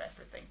be their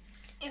everything.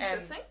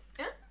 Interesting.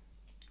 Yeah.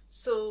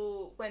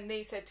 So when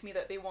they said to me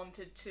that they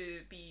wanted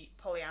to be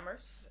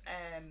polyamorous,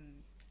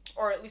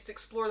 or at least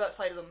explore that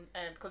side of them,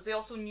 because they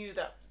also knew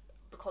that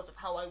because of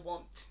how I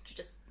want to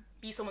just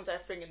be someone's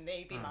everything and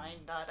they be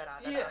mine,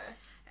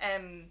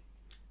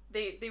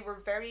 they were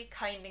very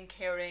kind and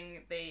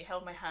caring. They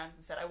held my hand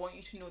and said, I want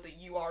you to know that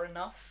you are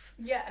enough.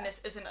 Yeah. And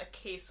this isn't a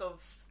case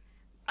of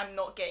I'm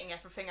not getting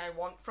everything I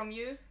want from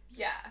you.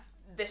 Yeah.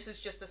 This is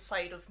just a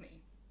side of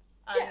me.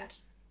 And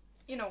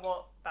you know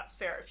what? That's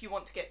fair. If you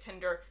want to get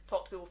Tinder,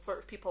 talk to people, flirt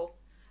with people,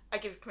 I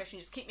give you permission,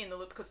 just keep me in the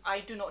loop, because I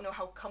do not know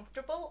how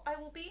comfortable I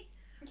will be.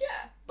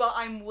 Yeah. But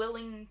I'm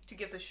willing to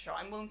give this a shot.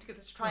 I'm willing to give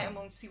this a try. I'm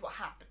willing to see what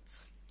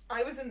happens.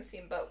 I was in the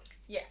same boat.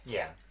 Yes.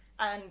 Yeah.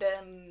 And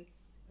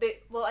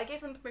I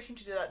gave them permission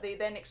to do that. They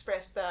then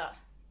expressed that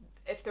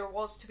if there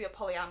was to be a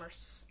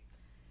polyamorous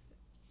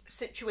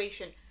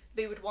situation,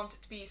 they would want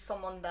it to be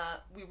someone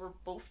that we were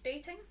both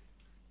dating.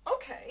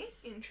 Okay,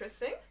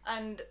 interesting.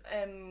 And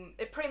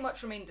it pretty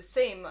much remained the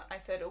same. I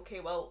said,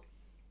 okay, well,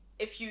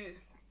 if you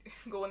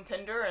go on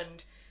Tinder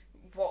and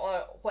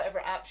whatever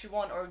apps you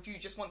want, or do you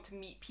just want to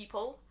meet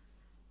people,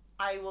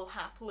 I will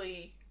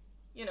happily,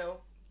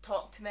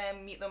 talk to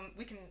them, meet them.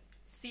 We can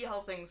see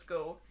how things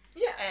go.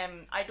 Yeah.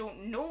 I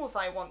don't know if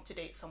I want to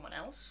date someone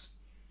else,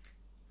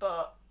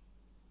 but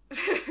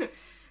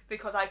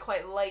because I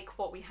quite like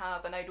what we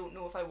have, and I don't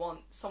know if I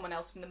want someone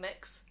else in the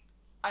mix.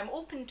 I'm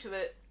open to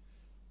it,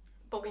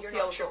 but we'll you're see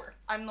not how it goes. sure.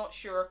 I'm not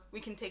sure.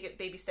 We can take it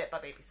baby step by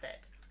baby step.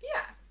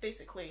 Yeah.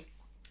 Basically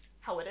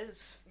how it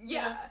is.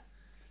 Yeah.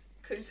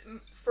 Because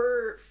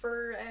for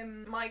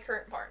my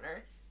current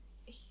partner,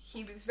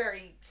 he was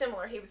very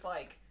similar. He was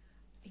like,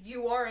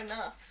 you are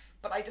enough,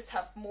 but I just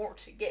have more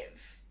to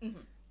give. Mm-hmm.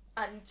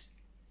 And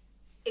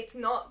it's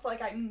not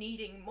like I'm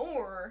needing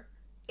more,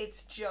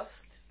 it's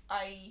just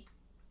I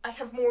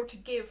have more to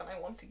give and I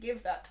want to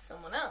give that to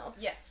someone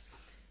else. Yes.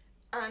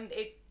 And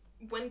it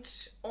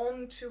went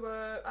on to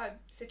a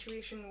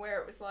situation where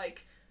it was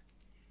like,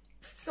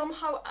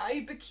 somehow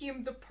I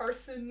became the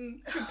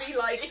person to be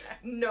like,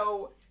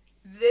 no,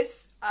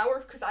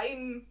 because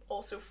I'm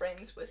also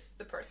friends with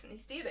the person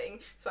he's dating,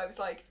 so I was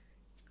like,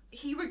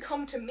 he would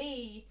come to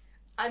me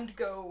and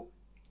go,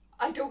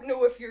 I don't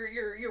know if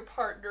your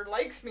partner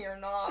likes me or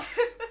not,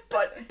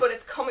 but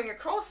it's coming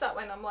across that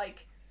way, and I'm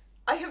like,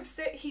 I have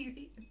said,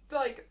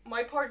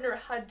 my partner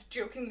had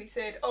jokingly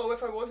said, oh,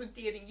 if I wasn't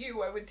dating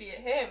you, I would date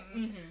him.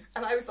 Mm-hmm.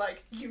 And I was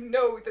like, you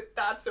know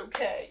that's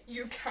okay.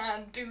 You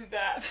can do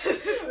that.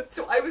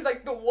 So I was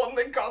like the one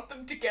that got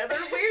them together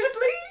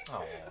weirdly.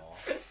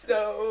 Aww.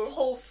 So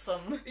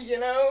Wholesome. you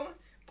know?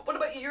 But what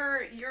about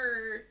you're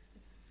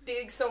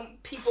dating some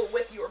people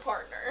with your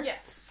partner?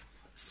 Yes.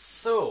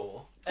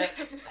 So,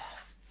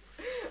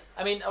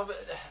 I mean,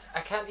 I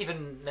can't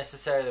even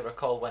necessarily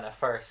recall when I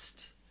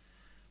first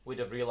would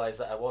have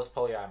realised that I was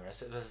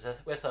polyamorous. It was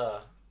with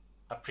a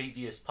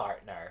previous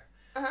partner,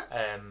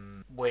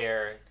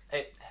 where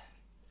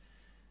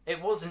it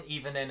wasn't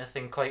even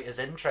anything quite as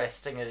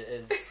interesting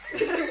as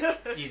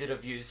either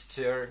of yous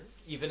two, or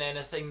even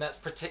anything that's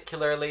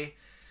particularly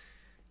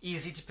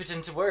easy to put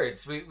into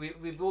words. We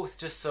both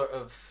just sort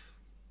of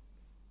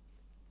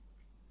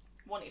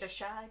Wanted a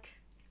shag.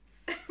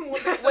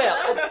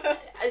 well,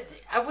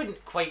 I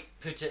wouldn't quite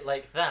put it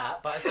like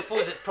that, but I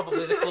suppose it's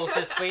probably the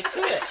closest way to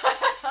it.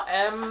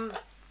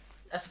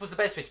 I suppose the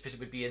best way to put it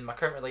would be, in my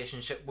current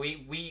relationship,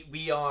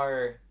 we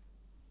are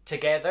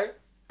together.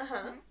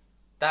 Uh-huh.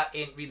 That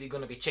ain't really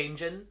going to be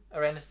changing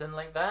or anything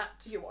like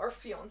that. You are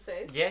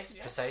fiancés. Yes,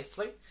 Yeah.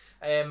 precisely.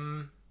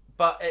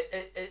 But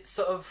it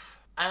sort of,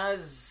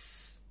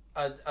 as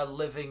a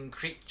living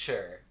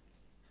creature,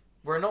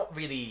 we're not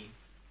really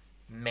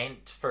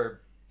meant for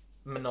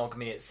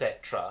monogamy,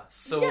 etc.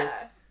 So,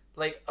 yeah.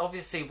 like,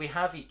 obviously we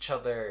have each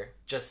other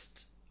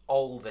just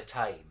all the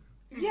time,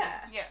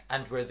 Yeah. Yeah.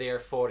 and we're there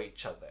for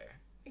each other.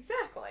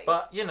 Exactly.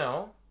 But, you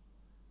know,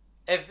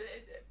 if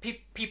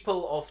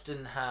people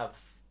often have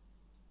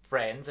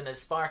friends, and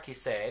as Sparky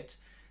said,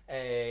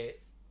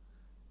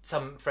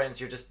 some friends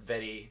you're just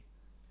very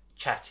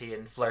chatty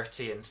and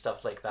flirty and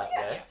stuff like that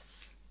Yeah. with.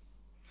 Yes.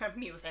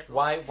 Me with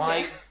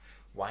everyone.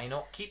 Why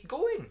not keep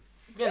going?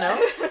 You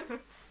know?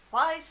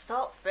 Why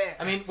stop there?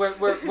 I mean,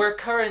 we're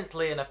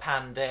currently in a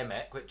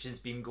pandemic, which has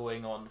been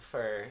going on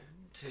for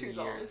two Too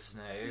long. years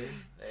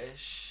now,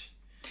 ish.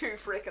 Too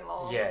freaking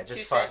long. Yeah,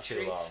 just 2 far too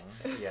centuries.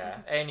 long. Yeah.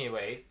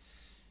 Anyway,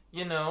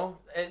 you know,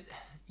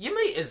 you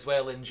might as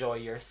well enjoy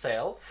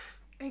yourself.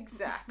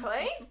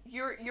 Exactly.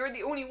 You're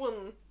the only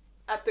one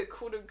at the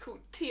quote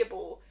unquote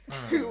table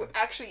who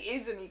actually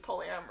is in a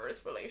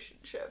polyamorous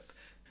relationship.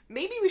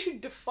 Maybe we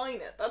should define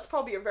it. That's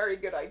probably a very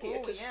good idea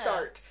Oh, to yeah.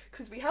 start,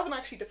 because we haven't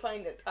actually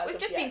defined it as We've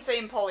of just yet. been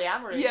saying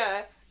polyamory.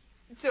 Yeah.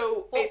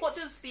 So What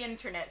does the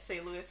internet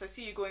say, Lewis? I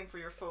see you going for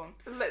your phone.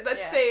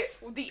 let's Yes.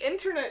 say the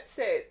internet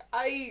said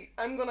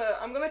I'm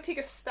gonna take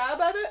a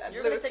stab at it, and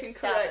You're going Lewis to take a can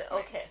stab correct at it. me.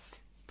 Okay.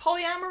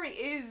 Polyamory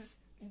is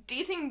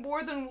dating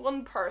more than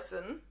one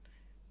person,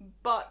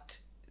 but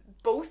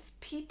both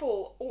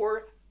people,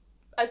 or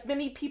as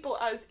many people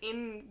as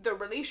in the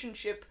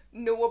relationship,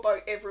 know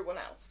about everyone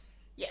else.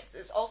 Yes,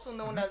 it's also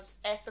known as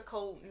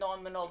ethical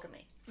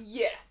non-monogamy.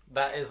 Yeah.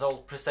 That is all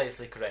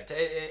precisely correct.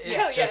 It's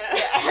Yeah, just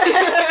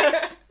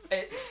yeah.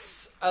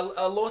 it's a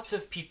lot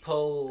of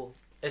people,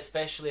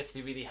 especially if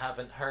they really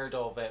haven't heard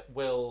of it,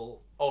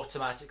 will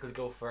automatically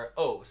go for,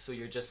 oh, so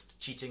you're just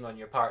cheating on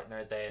your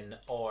partner then,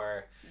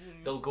 or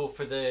they'll go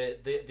for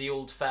the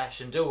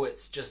old-fashioned, oh,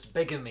 it's just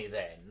bigamy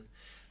then.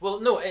 Well,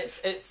 no,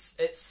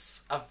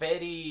 it's a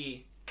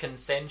very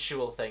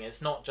consensual thing.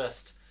 It's not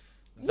just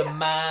the Yeah.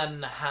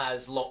 man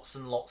has lots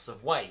and lots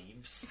of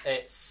wives.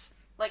 It's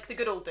Like the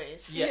good old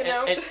days. yeah, You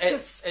know?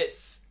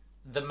 it's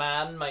the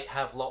man might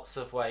have lots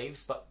of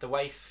wives, but the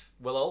wife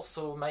will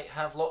also might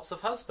have lots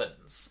of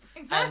husbands,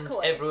 Exactly.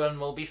 and everyone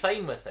will be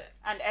fine with it.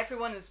 And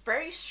everyone is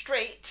very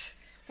straight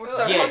with Well,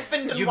 their Yes,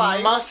 husband and you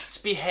wives.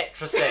 must be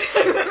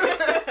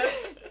heterosexual.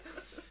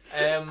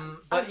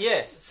 But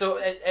yes, so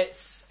it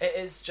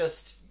is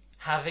just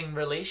having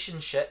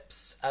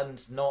relationships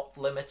and not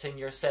limiting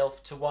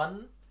yourself to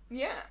one.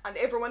 Yeah, and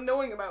everyone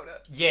knowing about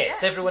it. Yes,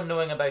 Yes. everyone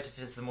knowing about it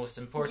is the most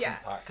important Yeah,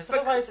 part, because but-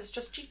 otherwise it's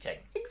just cheating.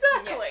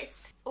 Exactly. Yes.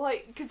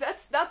 Like, because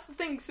that's the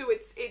thing. So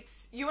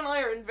it's you and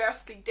I are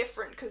inversely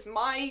different, because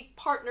my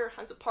partner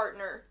has a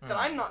partner that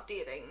I'm not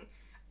dating,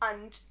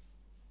 and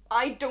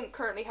I don't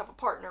currently have a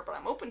partner, but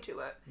I'm open to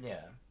it.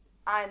 Yeah.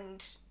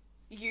 And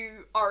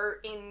you are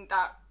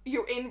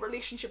you're in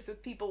relationships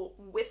with people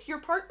with your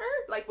partner,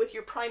 like with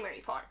your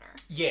primary partner.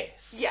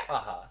 Yes. Yeah.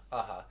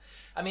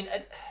 I mean,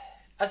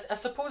 I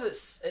suppose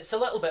it's a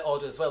little bit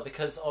odd as well,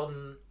 because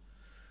on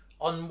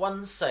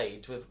one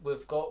side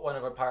we've got one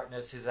of our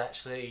partners who's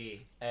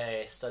actually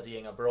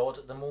studying abroad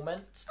at the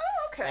moment.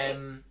 Oh, okay.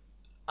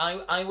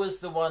 I was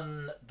the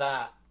one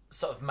that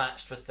sort of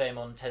matched with them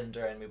on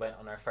Tinder, and we went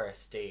on our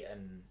first date,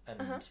 and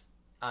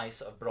I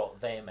sort of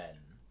brought them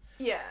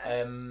in.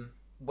 Yeah.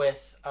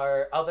 With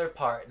our other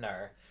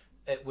partner,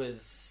 it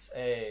was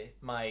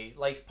my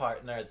life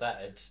partner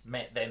that had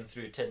met them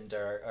through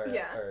Tinder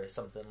or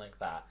something like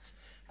that,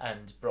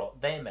 and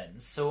brought them in.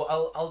 So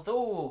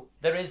although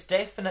there is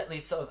definitely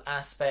sort of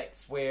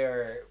aspects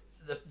where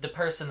the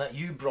person that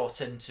you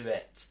brought into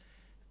it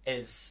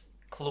is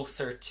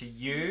closer to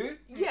you.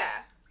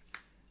 Yeah.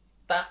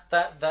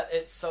 That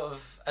it's sort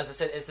of, as I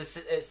said,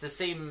 it's the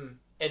same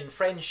in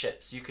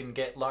friendships. You can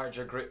get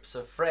larger groups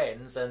of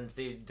friends, and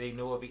they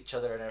know of each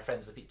other and are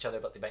friends with each other,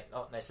 but they might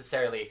not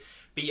necessarily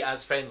be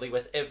as friendly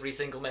with every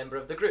single member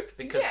of the group,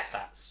 because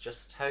that's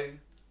just how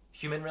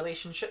human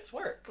relationships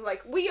work.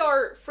 Like, we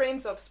are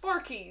friends of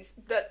Sparkies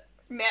that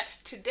met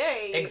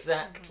today.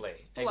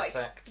 Exactly.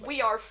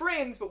 We are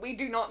friends, but we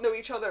do not know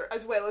each other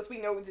as well as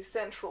we know the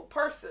central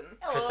person.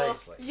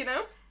 Precisely. You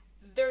know?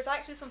 There's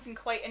actually something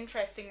quite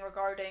interesting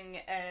regarding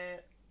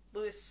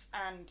Lewis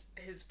and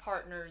his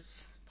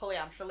partner's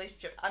polyamorous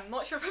relationship. I'm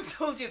not sure if I've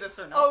told you this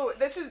or not. Oh,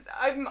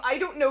 I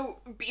don't know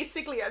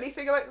basically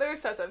anything about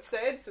Lewis, as I've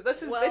said, so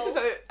this is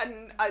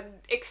an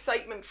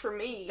excitement for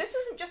me. This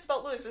isn't just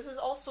about Lewis, this is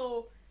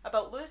also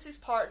about Lewis's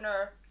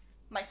partner,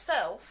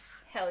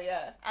 myself, Hell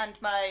yeah. and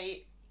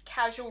my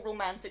casual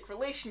romantic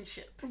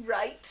relationship.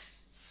 Right.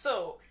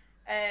 So,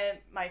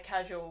 my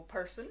casual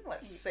person,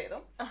 let's say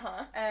them.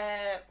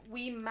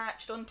 We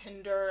matched on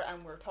Tinder,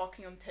 and we're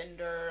talking on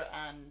Tinder,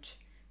 and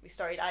we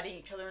started adding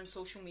each other on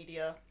social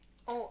media.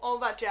 All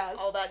that jazz.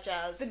 All that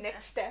jazz. The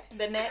next step.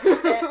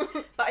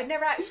 But I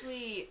never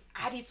actually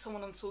added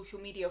someone on social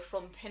media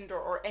from Tinder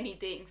or any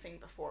dating thing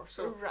before,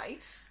 so...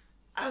 Right.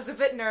 I was a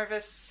bit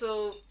nervous,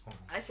 so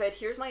I said,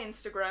 here's my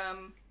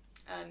Instagram,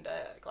 and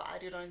got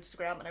added on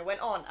Instagram, and I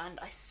went on, and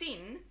I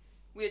seen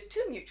we had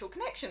 2 mutual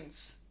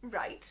connections.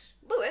 Right.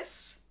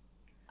 Lewis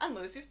and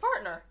Lewis's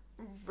partner.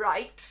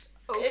 Right.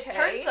 Okay. It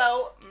turns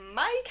out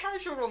my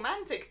casual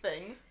romantic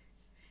thing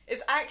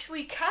is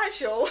actually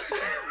casual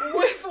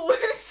with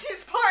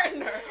Lewis's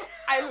partner.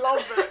 I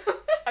love it.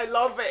 I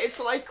love it. It's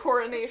like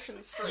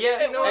Coronation Street.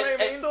 Yeah, you know what I mean?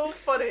 It's so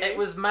funny. It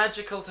was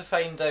magical to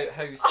find out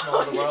how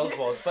small the world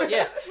was. But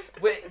yes,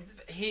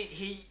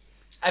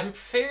 I'm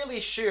fairly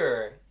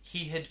sure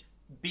he had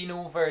been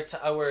over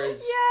to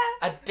ours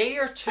a day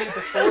or two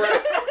before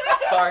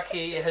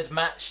Sparky had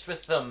matched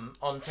with them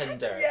on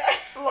Tinder. Yeah.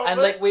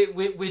 And like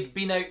we'd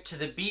been out to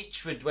the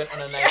beach, we'd went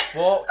on a nice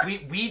walk.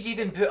 We'd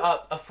even put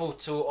up a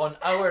photo on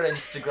our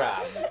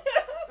Instagram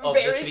of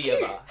the 3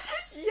 of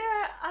us.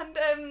 Yeah,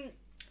 and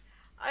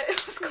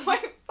it was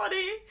quite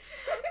funny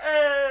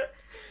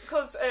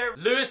because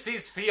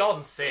Lucy's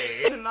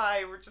fiance and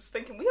I were just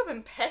thinking we have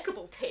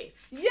impeccable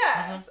taste.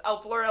 Yeah.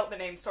 I'll blur out the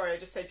name. Sorry, I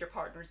just said your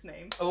partner's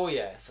name. Oh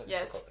yes.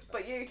 Yes,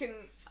 but you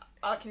can.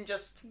 I can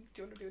just. Do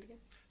you want to do it again?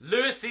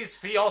 Lucy's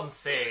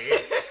fiance.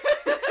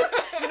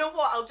 You know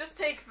what? I'll just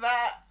take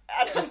that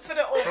and just put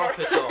it over. Crop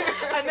it on.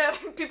 And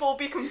then people will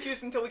be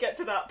confused until we get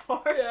to that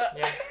part.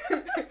 Yeah.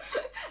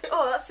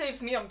 Oh, that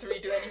saves me having to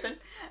redo anything.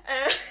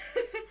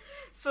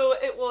 So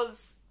it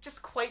was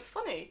just quite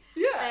funny.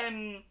 Yeah.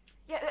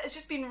 Yeah, it's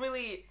just been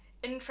really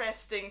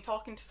interesting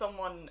talking to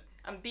someone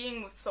and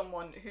being with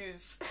someone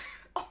who's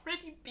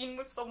already been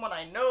with someone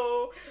I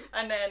know,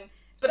 and then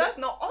but it's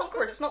not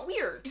awkward, it's not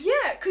weird.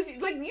 Yeah, because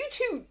like you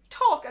two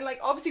talk, and like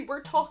obviously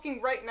we're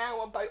talking right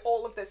now about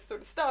all of this sort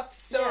of stuff,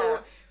 so Yeah.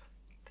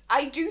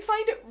 I do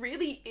find it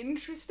really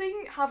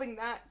interesting having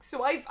that.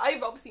 So I've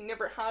obviously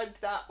never had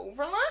that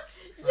overlap.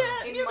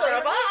 Yeah, in neither my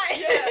have I.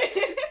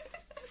 Yeah.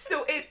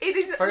 So it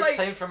is First like,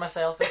 time for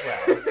myself as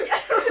well. Yeah,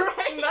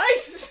 right.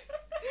 Nice.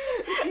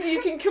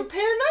 You can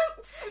compare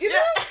notes, you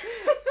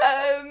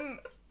know.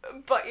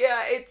 But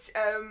yeah, it's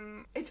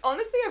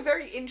honestly a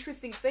very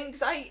interesting thing,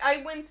 because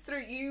I went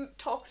through, you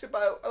talked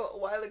about a little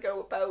while ago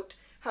about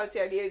how it's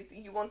the idea that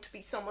you want to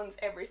be someone's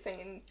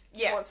everything and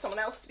you want someone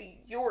else to be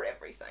your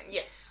everything.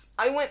 Yes.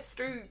 I went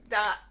through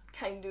that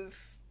kind of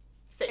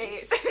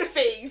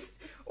phase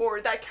or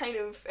that kind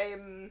of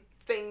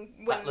thing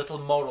when That little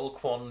moral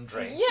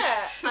quandary.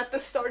 yeah, at the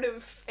start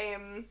of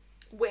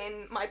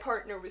when my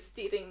partner was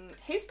dating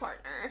his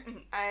partner,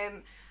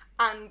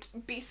 and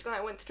basically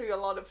I went through a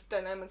lot of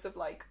dilemmas of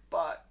like,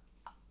 but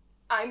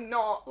I'm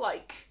not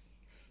like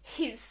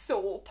his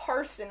sole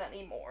person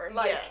anymore.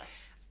 Like,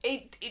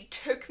 it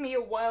took me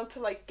a while to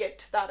like get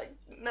to that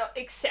not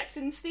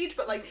acceptance stage,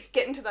 but like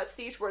getting to that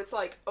stage where it's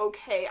like,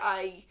 okay,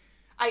 I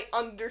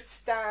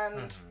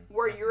understand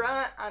where you're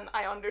at, and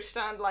I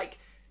understand like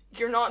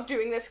you're not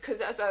doing this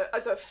because as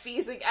a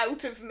phasing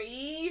out of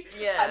me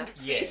and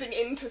phasing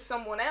into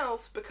someone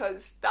else,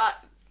 because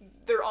that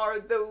there are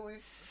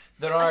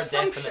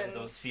definitely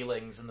those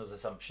feelings and those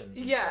assumptions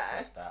and stuff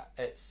like that.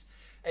 It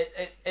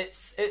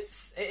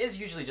is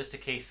usually just a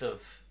case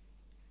of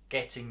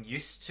getting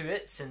used to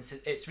it, since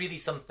it's really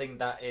something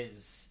that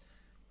is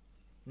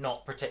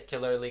not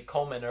particularly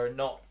common or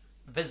not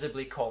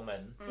visibly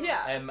common.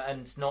 Yeah.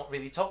 And not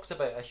really talked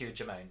about a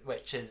huge amount,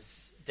 which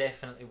is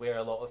definitely where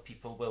a lot of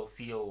people will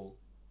feel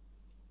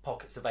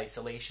pockets of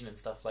isolation and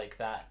stuff like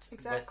that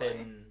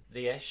within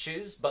the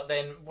issues. But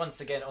then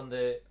once again, on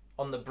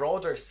the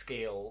broader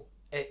scale,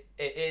 it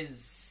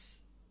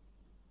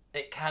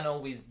can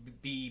always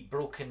be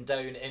broken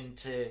down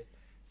into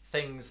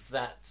things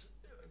that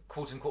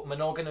quote unquote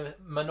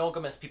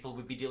monogamous people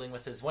would be dealing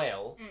with as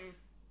well.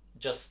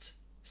 Just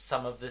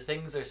some of the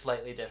things are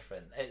slightly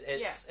different.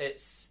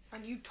 It's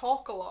and you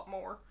talk a lot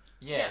more.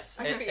 Yes,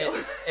 I feel.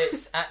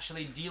 it's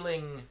actually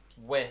dealing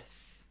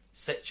with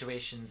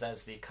situations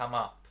as they come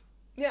up.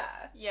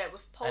 Yeah,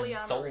 with polyamory. And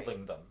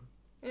solving them.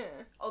 Yeah.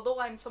 Although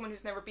I'm someone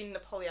who's never been in a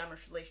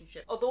polyamorous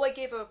relationship, although I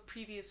gave a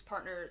previous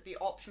partner the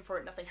option for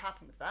it, nothing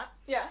happened with that.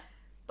 Yeah.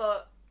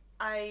 But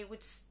I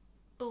would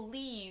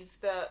believe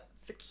that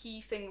the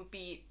key thing would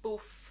be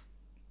both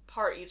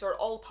parties, or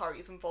all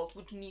parties involved,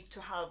 would need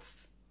to have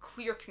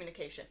clear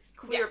communication,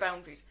 clear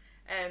boundaries.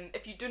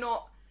 If you do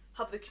not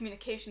have the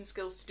communication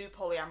skills to do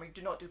polyamory,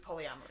 do not do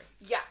polyamory.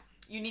 Yeah.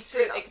 You need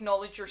Straight to up.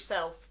 acknowledge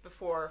yourself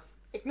before...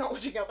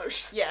 Acknowledging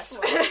others. Yes,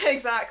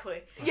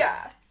 exactly.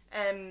 Yeah.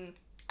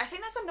 I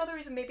think that's another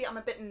reason maybe I'm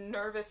a bit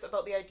nervous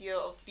about the idea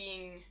of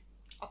being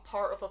a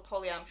part of a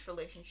polyamorous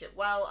relationship.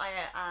 While I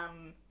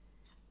am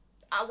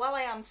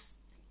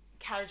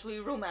casually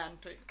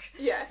romantic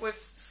with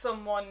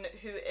someone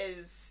who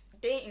is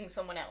dating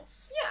someone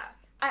else,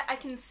 I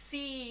can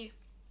see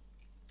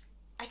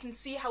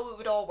how it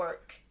would all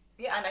work.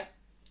 Yeah. And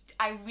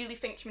I really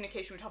think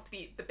communication would have to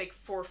be the big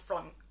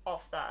forefront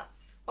of that.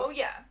 Oh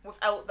yeah.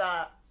 Without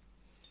that,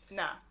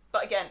 nah.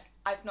 But again,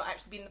 I've not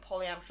actually been in a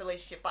polyamorous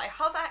relationship, but I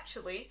have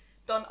actually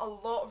done a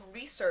lot of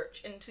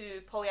research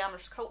into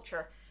polyamorous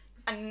culture,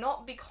 and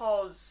not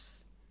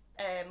because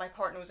my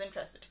partner was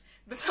interested.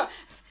 But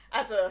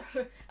as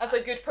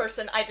a good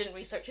person, I didn't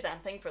research a damn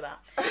thing for that.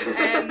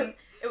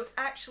 It was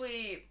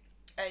actually,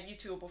 you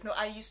two will both know,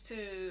 I used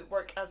to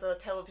work as a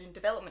television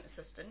development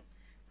assistant,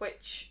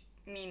 which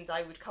means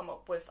I would come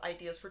up with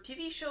ideas for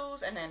TV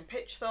shows and then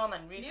pitch them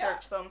and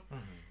research them.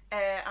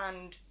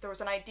 And there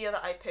was an idea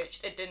that I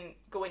pitched. It didn't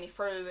go any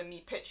further than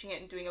me pitching it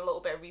and doing a little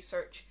bit of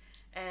research,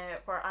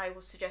 where I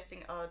was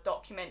suggesting a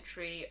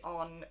documentary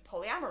on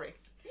polyamory.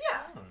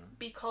 Yeah.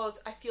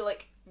 Because I feel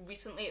like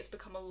recently it's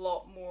become a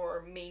lot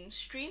more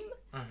mainstream.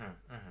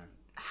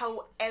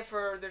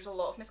 However, there's a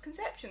lot of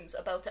misconceptions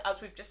about it,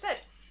 as we've just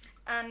said.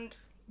 And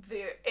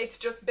it's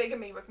just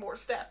bigamy with more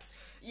steps.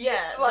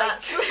 yeah,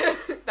 Like-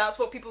 that's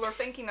what people are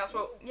thinking. That's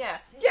what, yeah.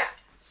 Yeah.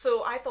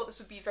 So I thought this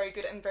would be very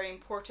good and very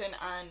important,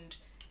 and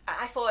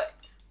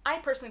I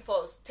personally thought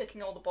it was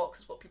ticking all the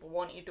boxes what people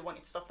wanted. They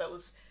wanted stuff that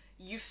was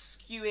youth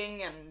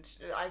skewing, and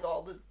I got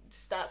all the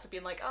stats of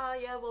being like,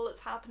 yeah, well,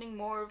 it's happening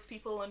more of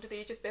people under the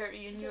age of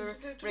 30 in your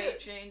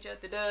rate range,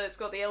 it's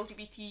got the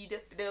LGBT,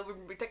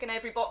 we're ticking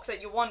every box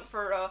that you want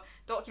for a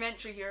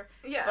documentary here.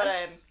 Yeah.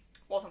 But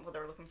wasn't what they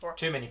were looking for.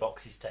 Too many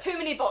boxes ticked. Too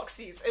many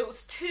boxes. It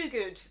was too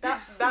good.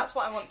 That's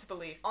what I want to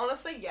believe.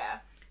 Honestly, yeah.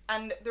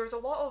 And there's a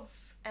lot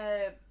of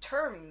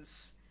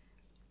terms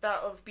that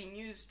have been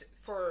used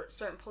for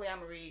certain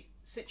polyamory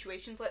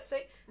situations, let's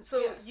say.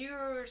 So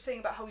you're saying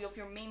about how you have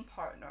your main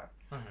partner.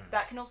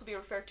 That can also be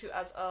referred to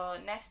as a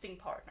nesting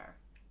partner.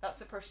 That's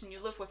the person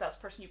you live with, that's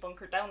the person you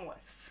bunker down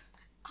with.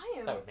 I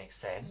am... That would make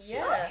sense.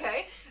 Yes.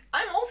 Okay.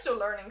 I'm also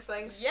learning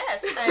things.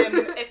 Yes,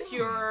 if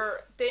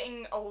you're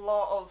dating a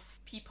lot of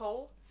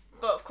people,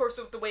 but of course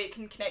of the way it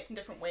can connect in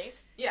different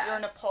ways, Yeah. you're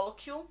in a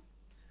polycule.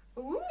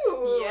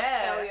 Ooh.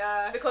 Yeah. Hell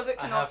yeah. Because it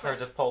I can have also...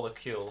 heard of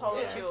polycule.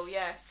 Polycule,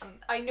 yes.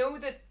 I know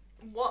that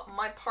what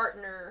my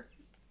partner,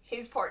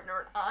 his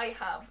partner, and I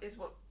have is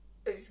what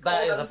is called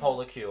That is a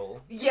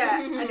polycule.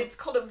 Yeah, and it's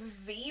called a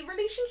V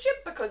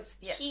relationship because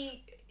Yes.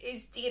 he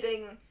is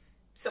dating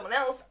someone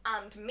else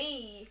and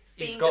me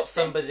being He's got the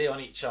same- somebody on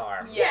each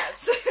arm.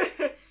 Yes.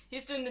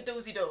 He's doing the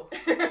dozy-do.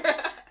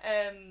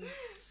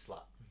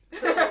 Slut.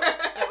 So,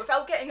 yeah,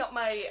 without getting up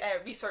my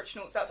research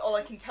notes, that's all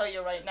I can tell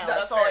you right now. That's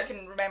That's all I fair.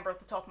 can remember at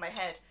the top of my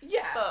head.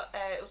 Yeah. But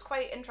it was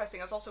quite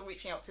interesting. I was also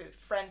reaching out to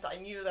friends that I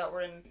knew that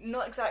were in,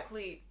 not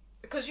exactly,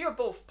 because you're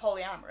both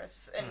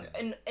polyamorous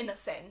in a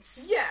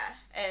sense. Yeah.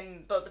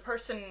 But the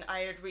person I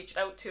had reached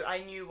out to,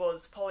 I knew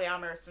was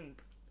polyamorous and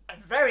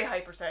very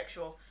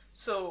hypersexual.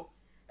 So,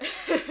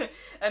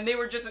 and they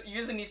were just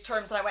using these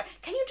terms, and I went,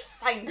 "Can you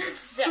define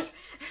this?" Yes.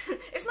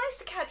 It's nice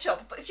to catch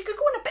up, but if you could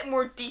go in a bit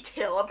more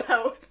detail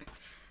about.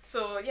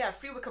 So yeah,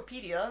 free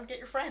Wikipedia, get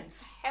your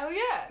friends. Hell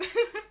yeah.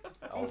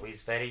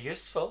 Always very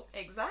useful.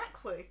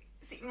 Exactly.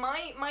 See,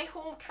 my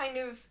whole kind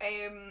of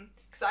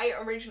because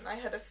I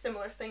had a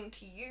similar thing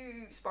to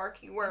you,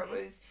 Sparky, where it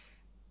was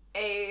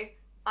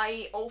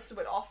I also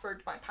had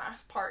offered my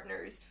past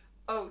partners,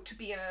 to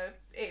be in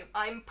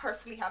I'm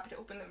perfectly happy to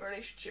open the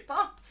relationship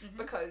up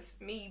because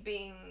me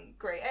being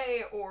grade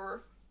A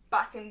or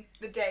back in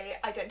the day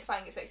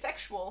identifying as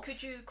asexual.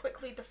 Could you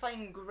quickly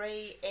define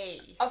grey A?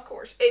 Of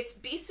course. It's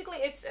basically,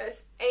 it's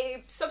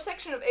a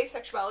subsection of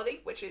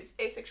asexuality, which is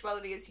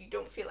asexuality is you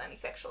don't feel any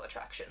sexual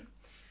attraction.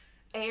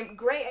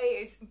 Grey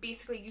A is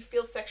basically you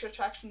feel sexual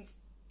attractions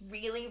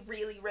really,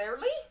 really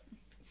rarely.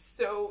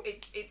 So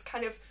it's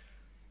kind of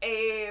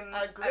a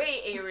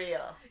grey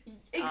area.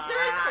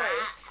 Exactly.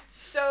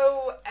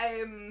 So,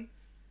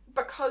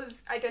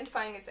 because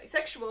identifying as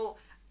asexual,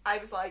 I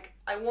was like,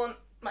 I want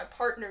my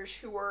partners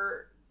who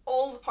were,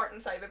 all the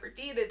partners I've ever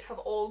dated have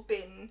all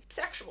been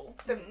sexual.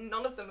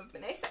 None of them have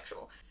been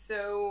asexual.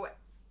 So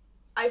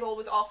I've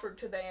always offered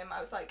to them, I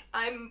was like,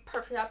 I'm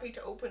perfectly happy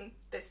to open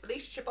this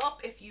relationship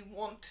up if you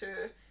want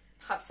to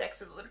have sex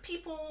with other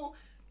people,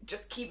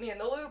 just keep me in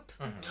the loop.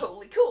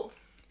 Totally cool.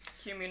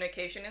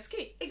 Communication is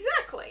key.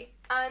 Exactly.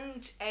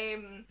 And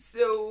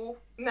so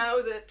now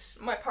that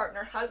my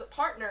partner has a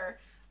partner,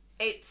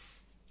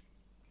 it's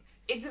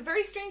a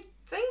very strange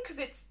thing because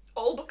it's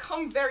all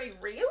become very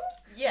real.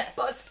 Yes.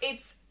 But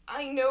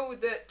I know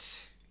that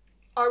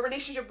our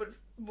relationship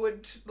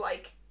would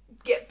like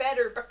get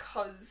better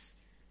because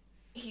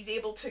he's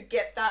able to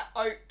get that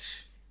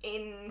out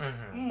in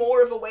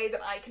more of a way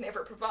that I can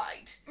ever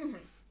provide.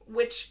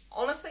 Which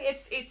honestly,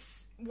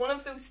 it's one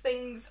of those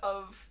things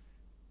of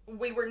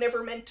we were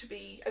never meant to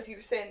be, as you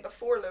were saying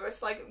before,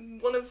 Lewis, like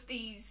one of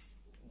these,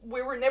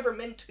 we were never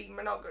meant to be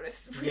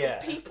monogamous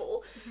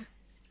people.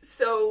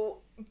 So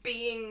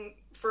being,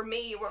 for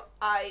me, where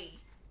I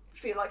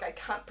feel like I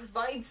can't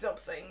provide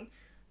something,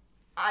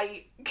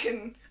 I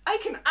can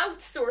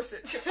outsource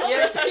it to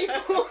other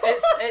people.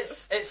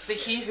 It's the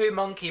he-who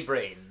monkey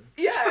brain.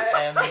 Yeah.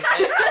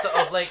 It's sort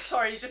of like...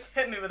 Sorry, you just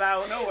hit me with that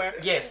out of nowhere.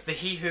 Yes, the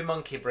he-who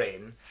monkey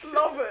brain.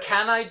 Love it.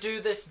 Can I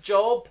do this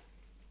job?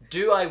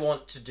 Do I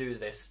want to do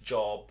this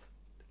job?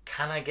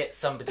 Can I get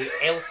somebody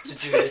else to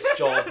do this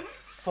job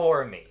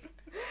for me?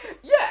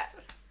 Yeah.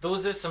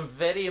 Those are some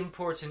very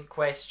important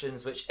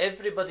questions which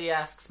everybody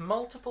asks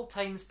multiple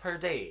times per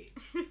day.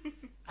 And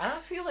I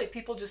feel like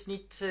people just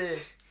need to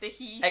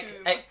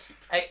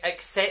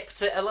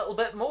accept it a little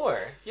bit more,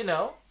 you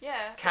know?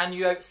 Yeah. Can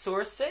you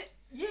outsource it?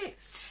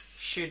 Yes.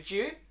 Should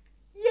you?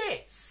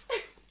 Yes.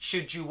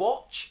 Should you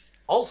watch?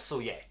 Also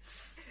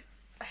yes.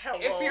 Hello.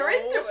 If you're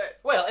into it.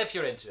 Well, if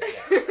you're into it,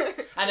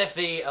 yes. And if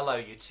they allow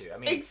you to. I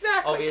mean,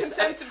 exactly.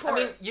 Consent's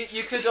important. I mean,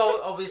 you could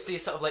obviously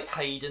sort of like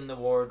hide in the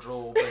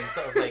wardrobe and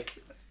sort of like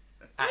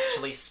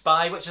actually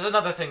spy, which is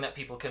another thing that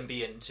people can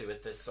be into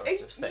with this sort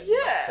of thing.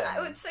 Yeah, but,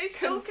 I would say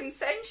still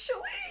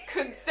consensually.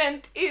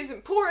 Consent is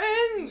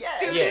important.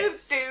 Yes. Do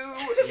Yes.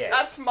 Yes.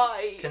 That's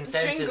my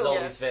consent jingle. is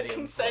always very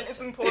Consent important.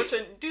 is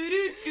important. Do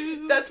do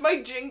do. That's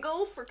my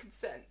jingle for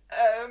consent.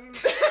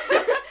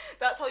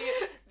 That's how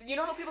you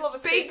know how people have a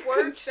Big safe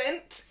word?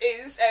 consent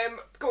is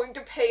going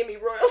to pay me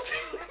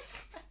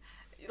royalties.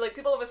 Like,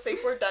 people have a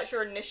safe word, that's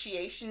your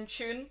initiation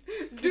tune.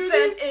 Do-do.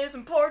 Consent is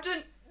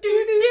important. Do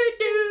do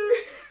do.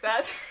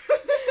 That's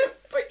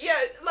But yeah,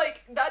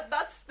 like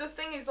that's the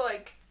thing is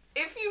like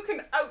if you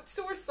can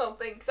outsource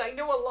something, because I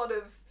know a lot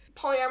of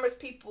polyamorous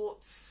people,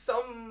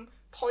 some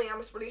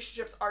polyamorous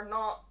relationships are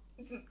not,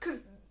 because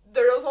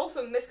there is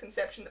also a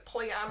misconception that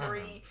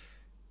polyamory,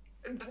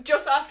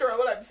 just after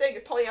what I'm saying,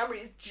 is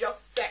polyamory is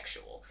just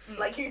sexual.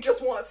 Like you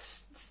just want to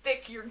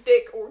stick your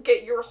dick or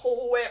get your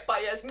whole wet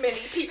by as many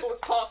people as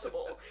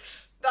possible.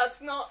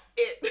 That's not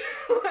it.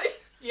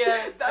 Like,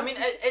 yeah, I mean,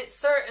 it's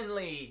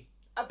certainly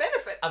a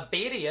benefit. a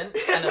variant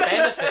and a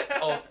benefit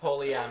of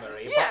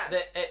polyamory, Yeah.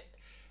 but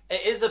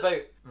it is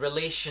about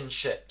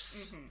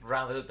relationships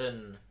rather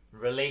than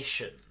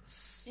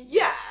relations.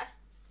 Yeah.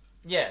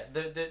 Yeah,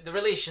 the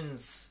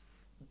relations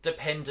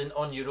dependent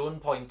on your own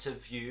point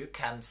of view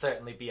can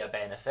certainly be a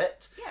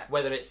benefit. Yeah.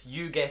 Whether it's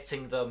you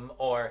getting them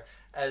or,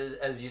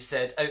 as you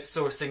said,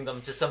 outsourcing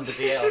them to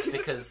somebody else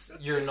because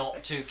you're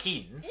not too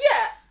keen.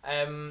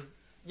 Yeah.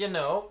 You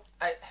know,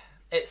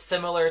 it's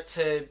similar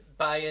to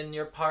buying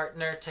your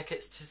partner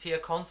tickets to see a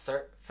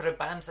concert for a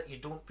band that you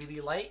don't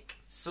really like.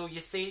 So you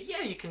say,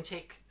 yeah, you can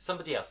take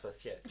somebody else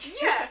with you.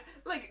 Yeah.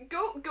 Like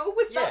go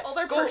with that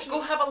other person.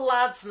 Go have a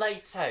lads'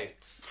 night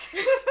out.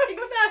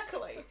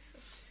 Exactly.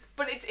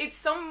 But it's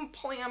some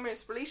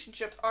polyamorous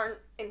relationships aren't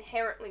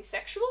inherently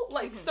sexual.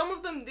 Like some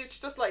of them, it's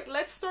just like,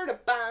 let's start a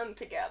band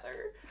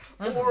together,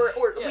 or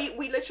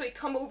we literally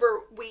come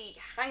over, we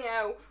hang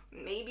out,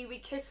 maybe we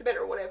kiss a bit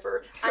or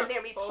whatever, and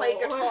then we play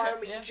guitar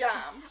and we jam.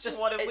 It's just,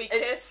 what if we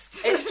kissed?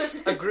 It's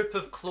just a group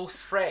of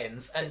close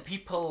friends, and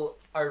people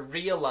are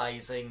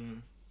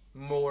realizing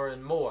more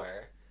and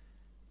more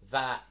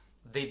that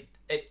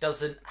it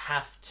doesn't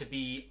have to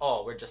be,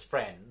 oh, we're just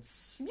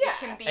friends. Yeah.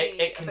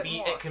 It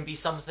It can be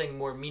something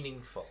more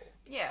meaningful.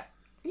 Yeah.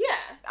 Yeah.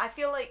 I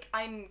feel like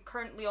I'm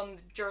currently on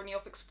the journey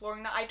of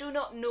exploring that. I do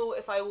not know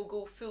if I will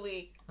go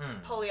fully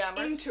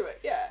polyamorous. Into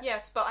it, yeah.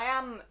 Yes, but I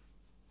am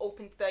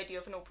open to the idea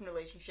of an open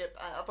relationship.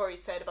 I've already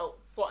said about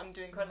what I'm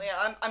doing currently.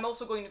 I'm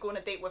also going to go on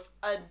a date with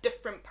a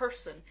different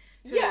person.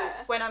 Who, Yeah.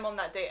 when I'm on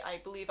that date, I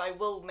believe I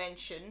will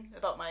mention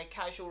about my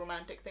casual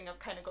romantic thing I've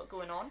kind of got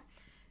going on.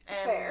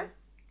 Fair.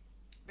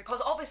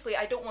 Because obviously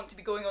I don't want to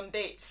be going on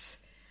dates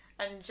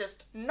and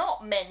just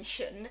not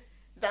mention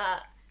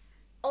that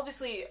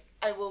obviously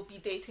I will be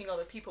dating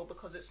other people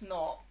because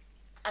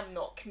I'm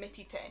not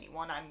committed to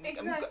anyone.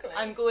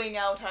 I'm going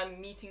out,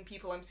 I'm meeting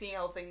people, I'm seeing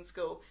how things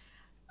go.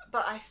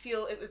 But I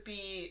feel it would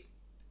be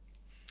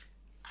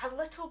a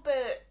little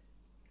bit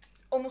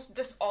almost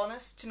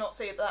dishonest to not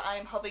say that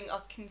I'm having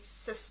a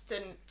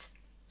consistent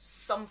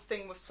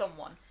something with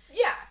someone.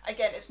 Yeah.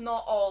 Again, it's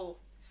not all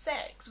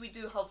sex. We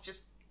do have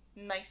just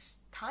nice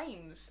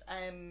times.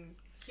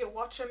 You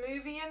watch a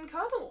movie and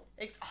cuddle.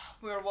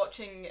 We were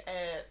watching,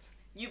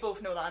 you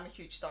both know that I'm a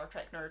huge Star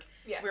Trek nerd.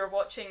 Yes. We were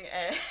watching,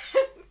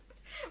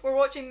 we're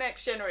watching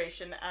Next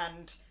Generation,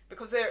 and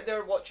because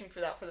they're watching for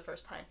that for the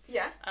first time.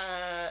 Yeah.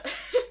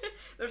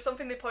 There's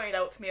something they pointed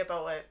out to me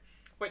about it,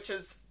 which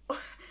is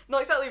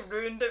not exactly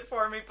ruined it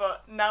for me,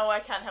 but now I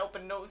can't help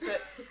but notice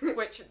it.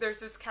 Which there's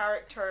this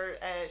character,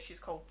 she's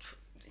called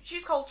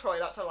Troy.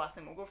 That's her last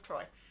name. We'll go with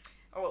Troy,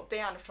 or well,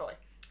 Diana Troy,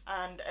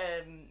 and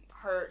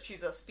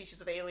she's a species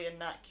of alien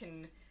that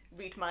can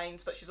read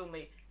minds, but she's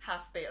only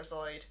half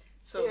Betazoid,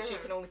 so she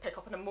can only pick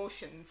up on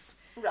emotions.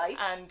 Right.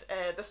 And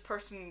this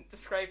person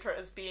described her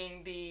as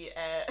being the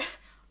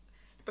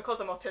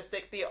because I'm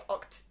autistic, the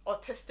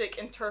autistic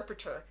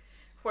interpreter,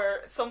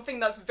 where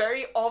something that's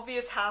very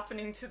obvious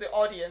happening to the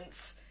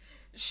audience,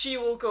 she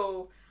will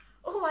go,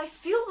 "Oh, I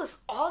feel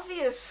this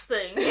obvious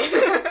thing,"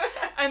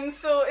 and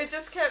so it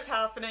just kept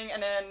happening.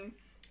 And then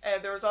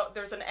there's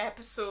an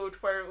episode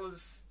where it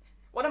was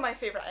one of my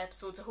favourite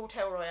episodes, a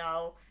Hotel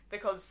Royale,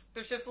 because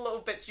there's just little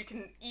bits you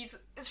can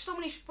there's so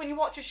many, when you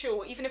watch a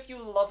show, even if you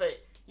love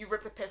it, you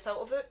rip the piss out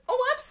of it.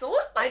 Oh, absolutely.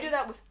 I do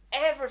that with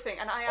everything,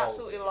 and I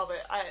absolutely love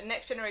it.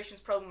 Next Generation is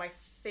probably my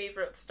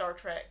favourite Star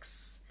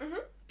Treks. Mm-hmm.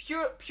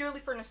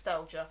 Purely for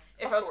nostalgia.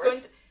 If I was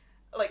going to,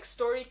 like,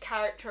 story,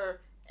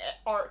 character,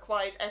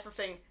 arc-wise,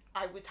 everything,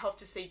 I would have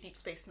to say Deep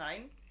Space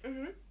Nine.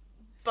 Mm-hmm.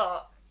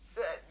 But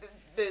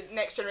the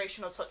Next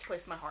Generation has such a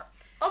place in my heart.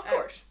 Of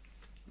course.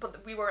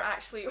 But we're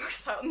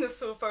sat on the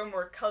sofa and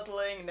we're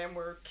cuddling, and then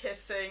we're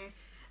kissing,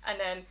 and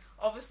then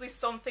obviously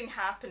something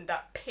happened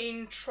that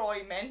pained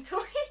Troy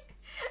mentally,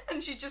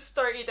 and she just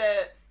started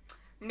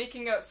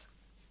making a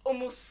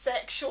almost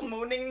sexual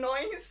moaning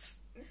noise.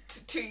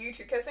 To you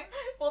two kissing?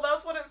 Well,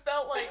 that's what it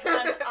felt like,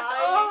 and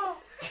not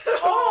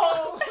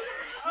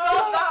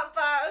that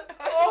bad.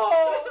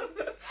 Oh,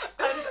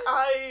 and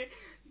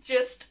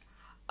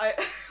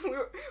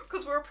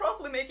because we were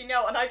probably making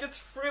out, and I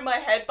just threw my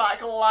head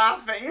back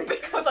laughing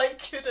because I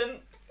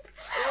couldn't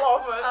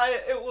love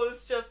it. It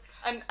was just,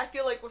 and I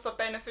feel like with a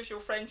beneficial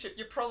friendship,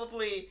 you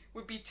probably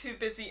would be too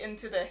busy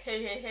into the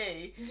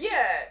hey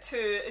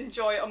to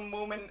enjoy a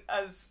moment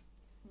as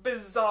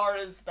bizarre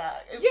as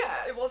that.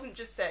 It wasn't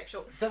just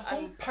sexual. The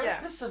whole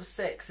purpose of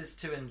sex is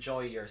to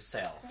enjoy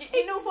yourself.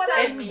 You know what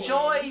I mean?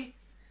 Enjoy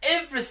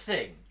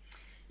everything.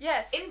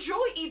 Yes.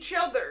 Enjoy each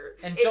other.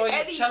 Enjoy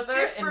each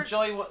other.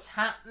 Enjoy what's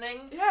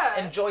happening.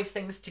 Yeah. Enjoy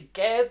things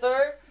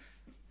together.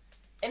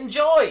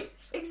 Enjoy.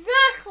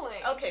 Exactly.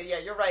 Okay, yeah,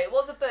 you're right. It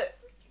was a bit.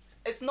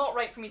 It's not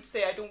right for me to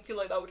say I don't feel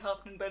like that would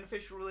happen in a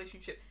beneficial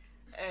relationship.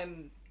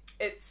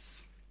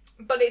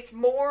 But it's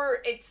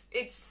more.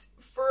 It's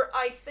for,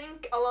 I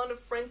think, a lot of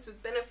friends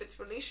with benefits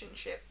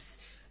relationships.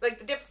 Like,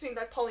 the difference between,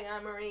 like,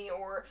 polyamory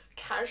or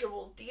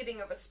casual dating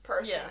of a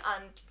person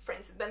and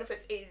friends with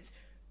benefits is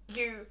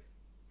you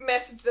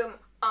message them,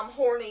 I'm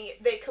horny,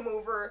 they come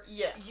over,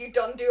 you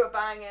done do a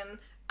banging,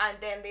 and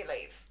then they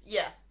leave.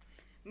 Yeah.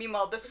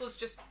 Meanwhile, this was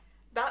just,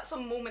 that's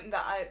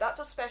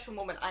a special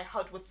moment I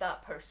had with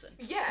that person.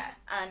 Yeah.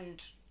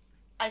 And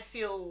I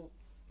feel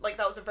like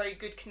that was a very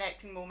good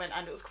connecting moment,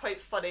 and it was quite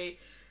funny.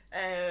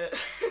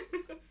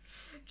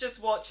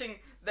 Just watching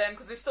them,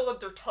 because they still had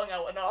their tongue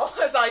out and all,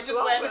 as I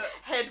just went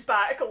head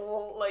back,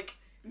 like,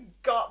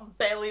 gut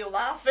belly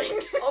laughing.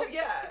 Oh,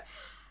 yeah.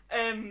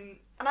 And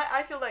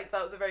I feel like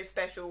that was a very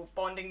special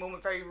bonding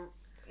moment, very,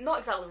 not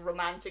exactly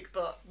romantic,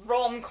 but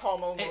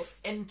rom-com almost.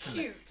 It's intimate.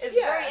 Cute. It's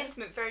very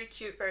intimate, very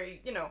cute,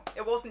 very,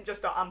 it wasn't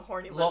just a I'm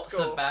horny, let's Lots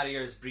go. of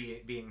barriers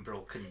being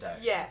broken down.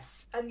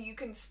 Yes. And you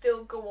can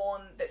still go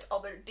on this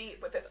other date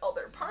with this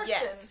other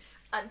person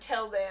and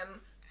tell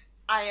them,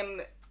 I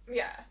am...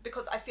 Yeah.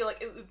 Because I feel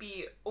like it would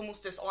be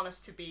almost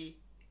dishonest to be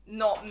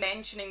not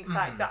mentioning the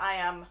fact that I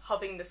am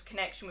having this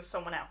connection with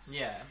someone else.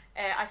 Yeah.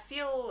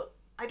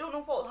 I don't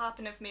know what will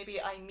happen if maybe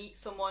I meet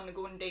someone and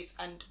go on dates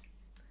and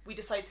we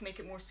decide to make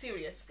it more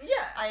serious.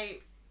 Yeah.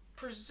 I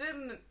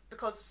presume,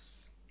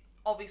 because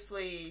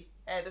obviously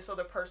this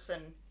other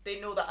person, they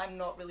know that I'm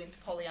not really into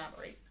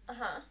polyamory.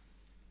 Uh-huh.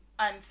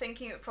 I'm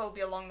thinking it would probably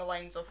be along the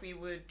lines of we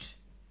would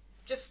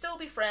just still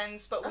be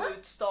friends, but we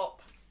would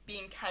stop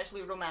being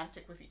casually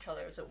romantic with each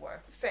other, as it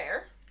were.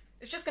 Fair.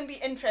 It's just going to be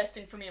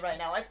interesting for me right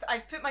now.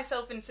 I've put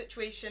myself in a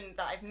situation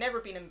that I've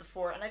never been in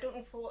before, and I don't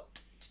know what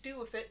to do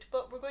with it,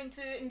 but we're going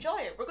to enjoy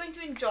it. We're going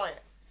to enjoy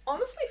it.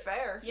 Honestly,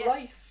 fair. Yes.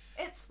 Life.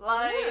 It's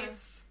life.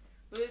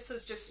 Yeah. Lewis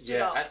has just stood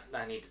up. I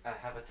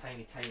have a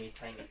tiny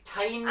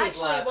Actually,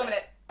 bladder. 1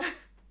 minute.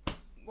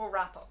 We'll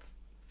wrap up.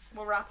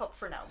 We'll wrap up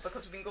for now,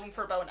 because we've been going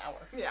for about an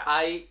hour.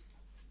 Yeah.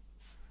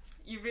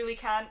 You really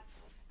can't?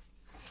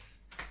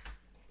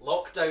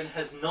 Lockdown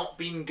has not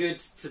been good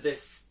to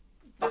this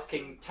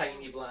fucking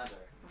tiny bladder.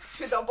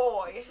 To the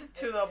boy.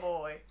 To the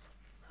boy.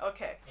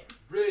 Okay.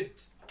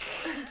 Rude.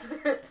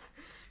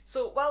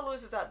 So while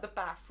Lewis is at the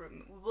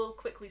bathroom, we will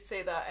quickly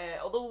say that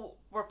although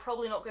we're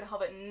probably not going to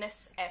have it in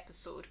this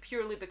episode,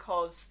 purely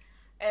because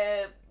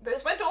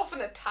this went off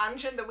on a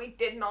tangent that we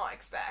did not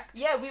expect.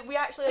 Yeah, we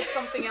actually had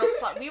something else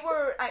planned. We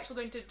were actually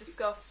going to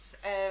discuss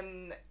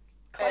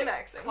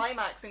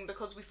climaxing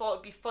because we thought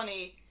it'd be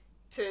funny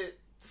to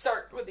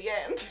start with the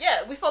end.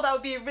 Yeah, we thought that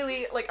would be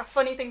really like a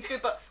funny thing to do,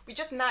 but we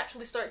just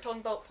naturally started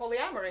talking about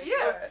polyamory. Yeah.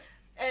 So,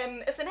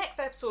 if the next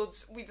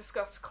episodes we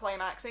discuss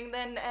climaxing,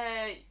 then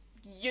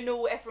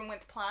everyone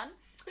went to plan.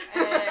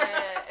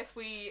 If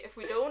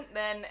we don't,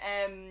 then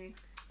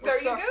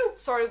there you go.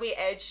 Sorry we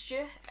edged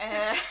you.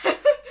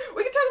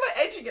 We can talk about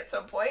edging at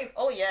some point.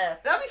 Oh yeah,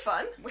 that'd be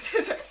fun.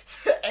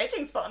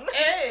 Edging's fun.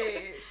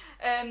 Hey.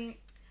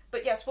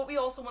 But yes, what we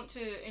also want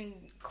to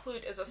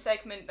include is a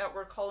segment that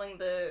we're calling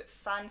the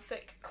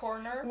fanfic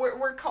corner.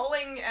 We're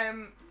calling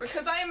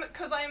because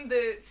I'm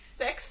the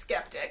sex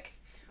skeptic,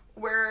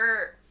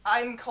 where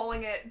I'm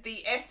calling it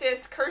the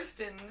SS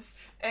Kirsten's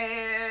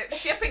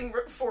shipping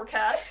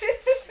forecast,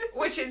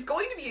 which is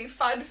going to be a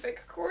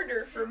fanfic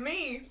corner for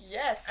me.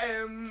 Yes.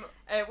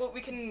 Well,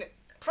 we can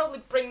probably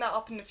bring that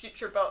up in the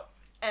future, but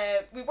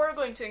we were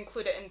going to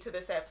include it into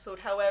this episode.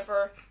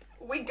 However,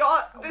 we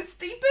got this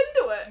deep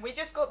into it. We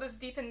just got this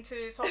deep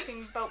into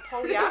talking about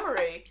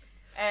polyamory.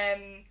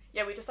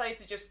 Yeah, we decided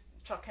to just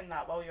chuck in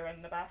that while you're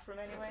in the bathroom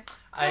anyway.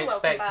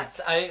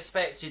 So I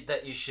expected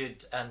that you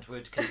should and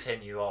would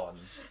continue on.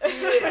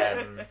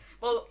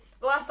 Well,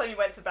 the last time you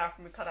went to the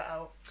bathroom, we cut it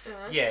out.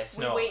 Yes,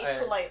 we waited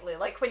politely,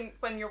 like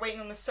when you're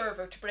waiting on the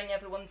server to bring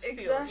everyone's food.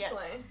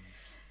 Yes.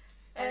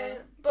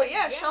 But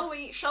yeah, shall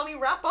we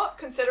wrap up?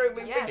 Considering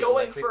we've been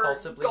going for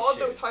God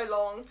knows how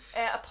long.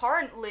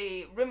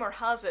 Apparently, rumor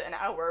has it an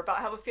hour, but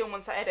I have a feeling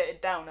once I edit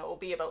it down, it will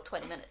be about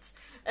 20 minutes.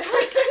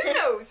 Who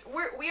knows?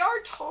 We are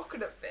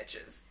talkative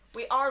bitches.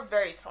 We are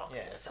very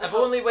talkative. Yes, I've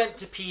only went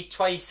to pee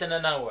twice in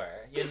an hour.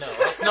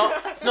 It's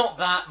not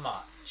that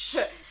much.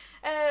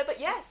 But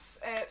yes,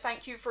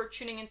 thank you for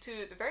tuning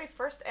into the very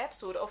first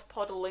episode of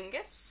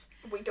Podolingus.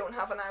 We don't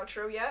have an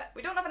outro yet.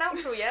 We don't have an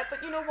outro yet,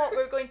 but you know what?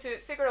 We're going to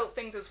figure out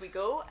things as we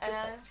go.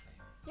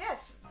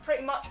 Yes,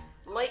 pretty much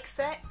like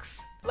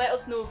sex. Let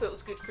us know if it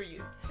was good for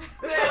you.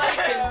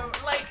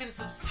 Like and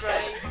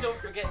subscribe. Don't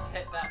forget to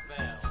hit that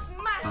bell.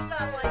 Smash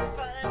that like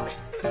button.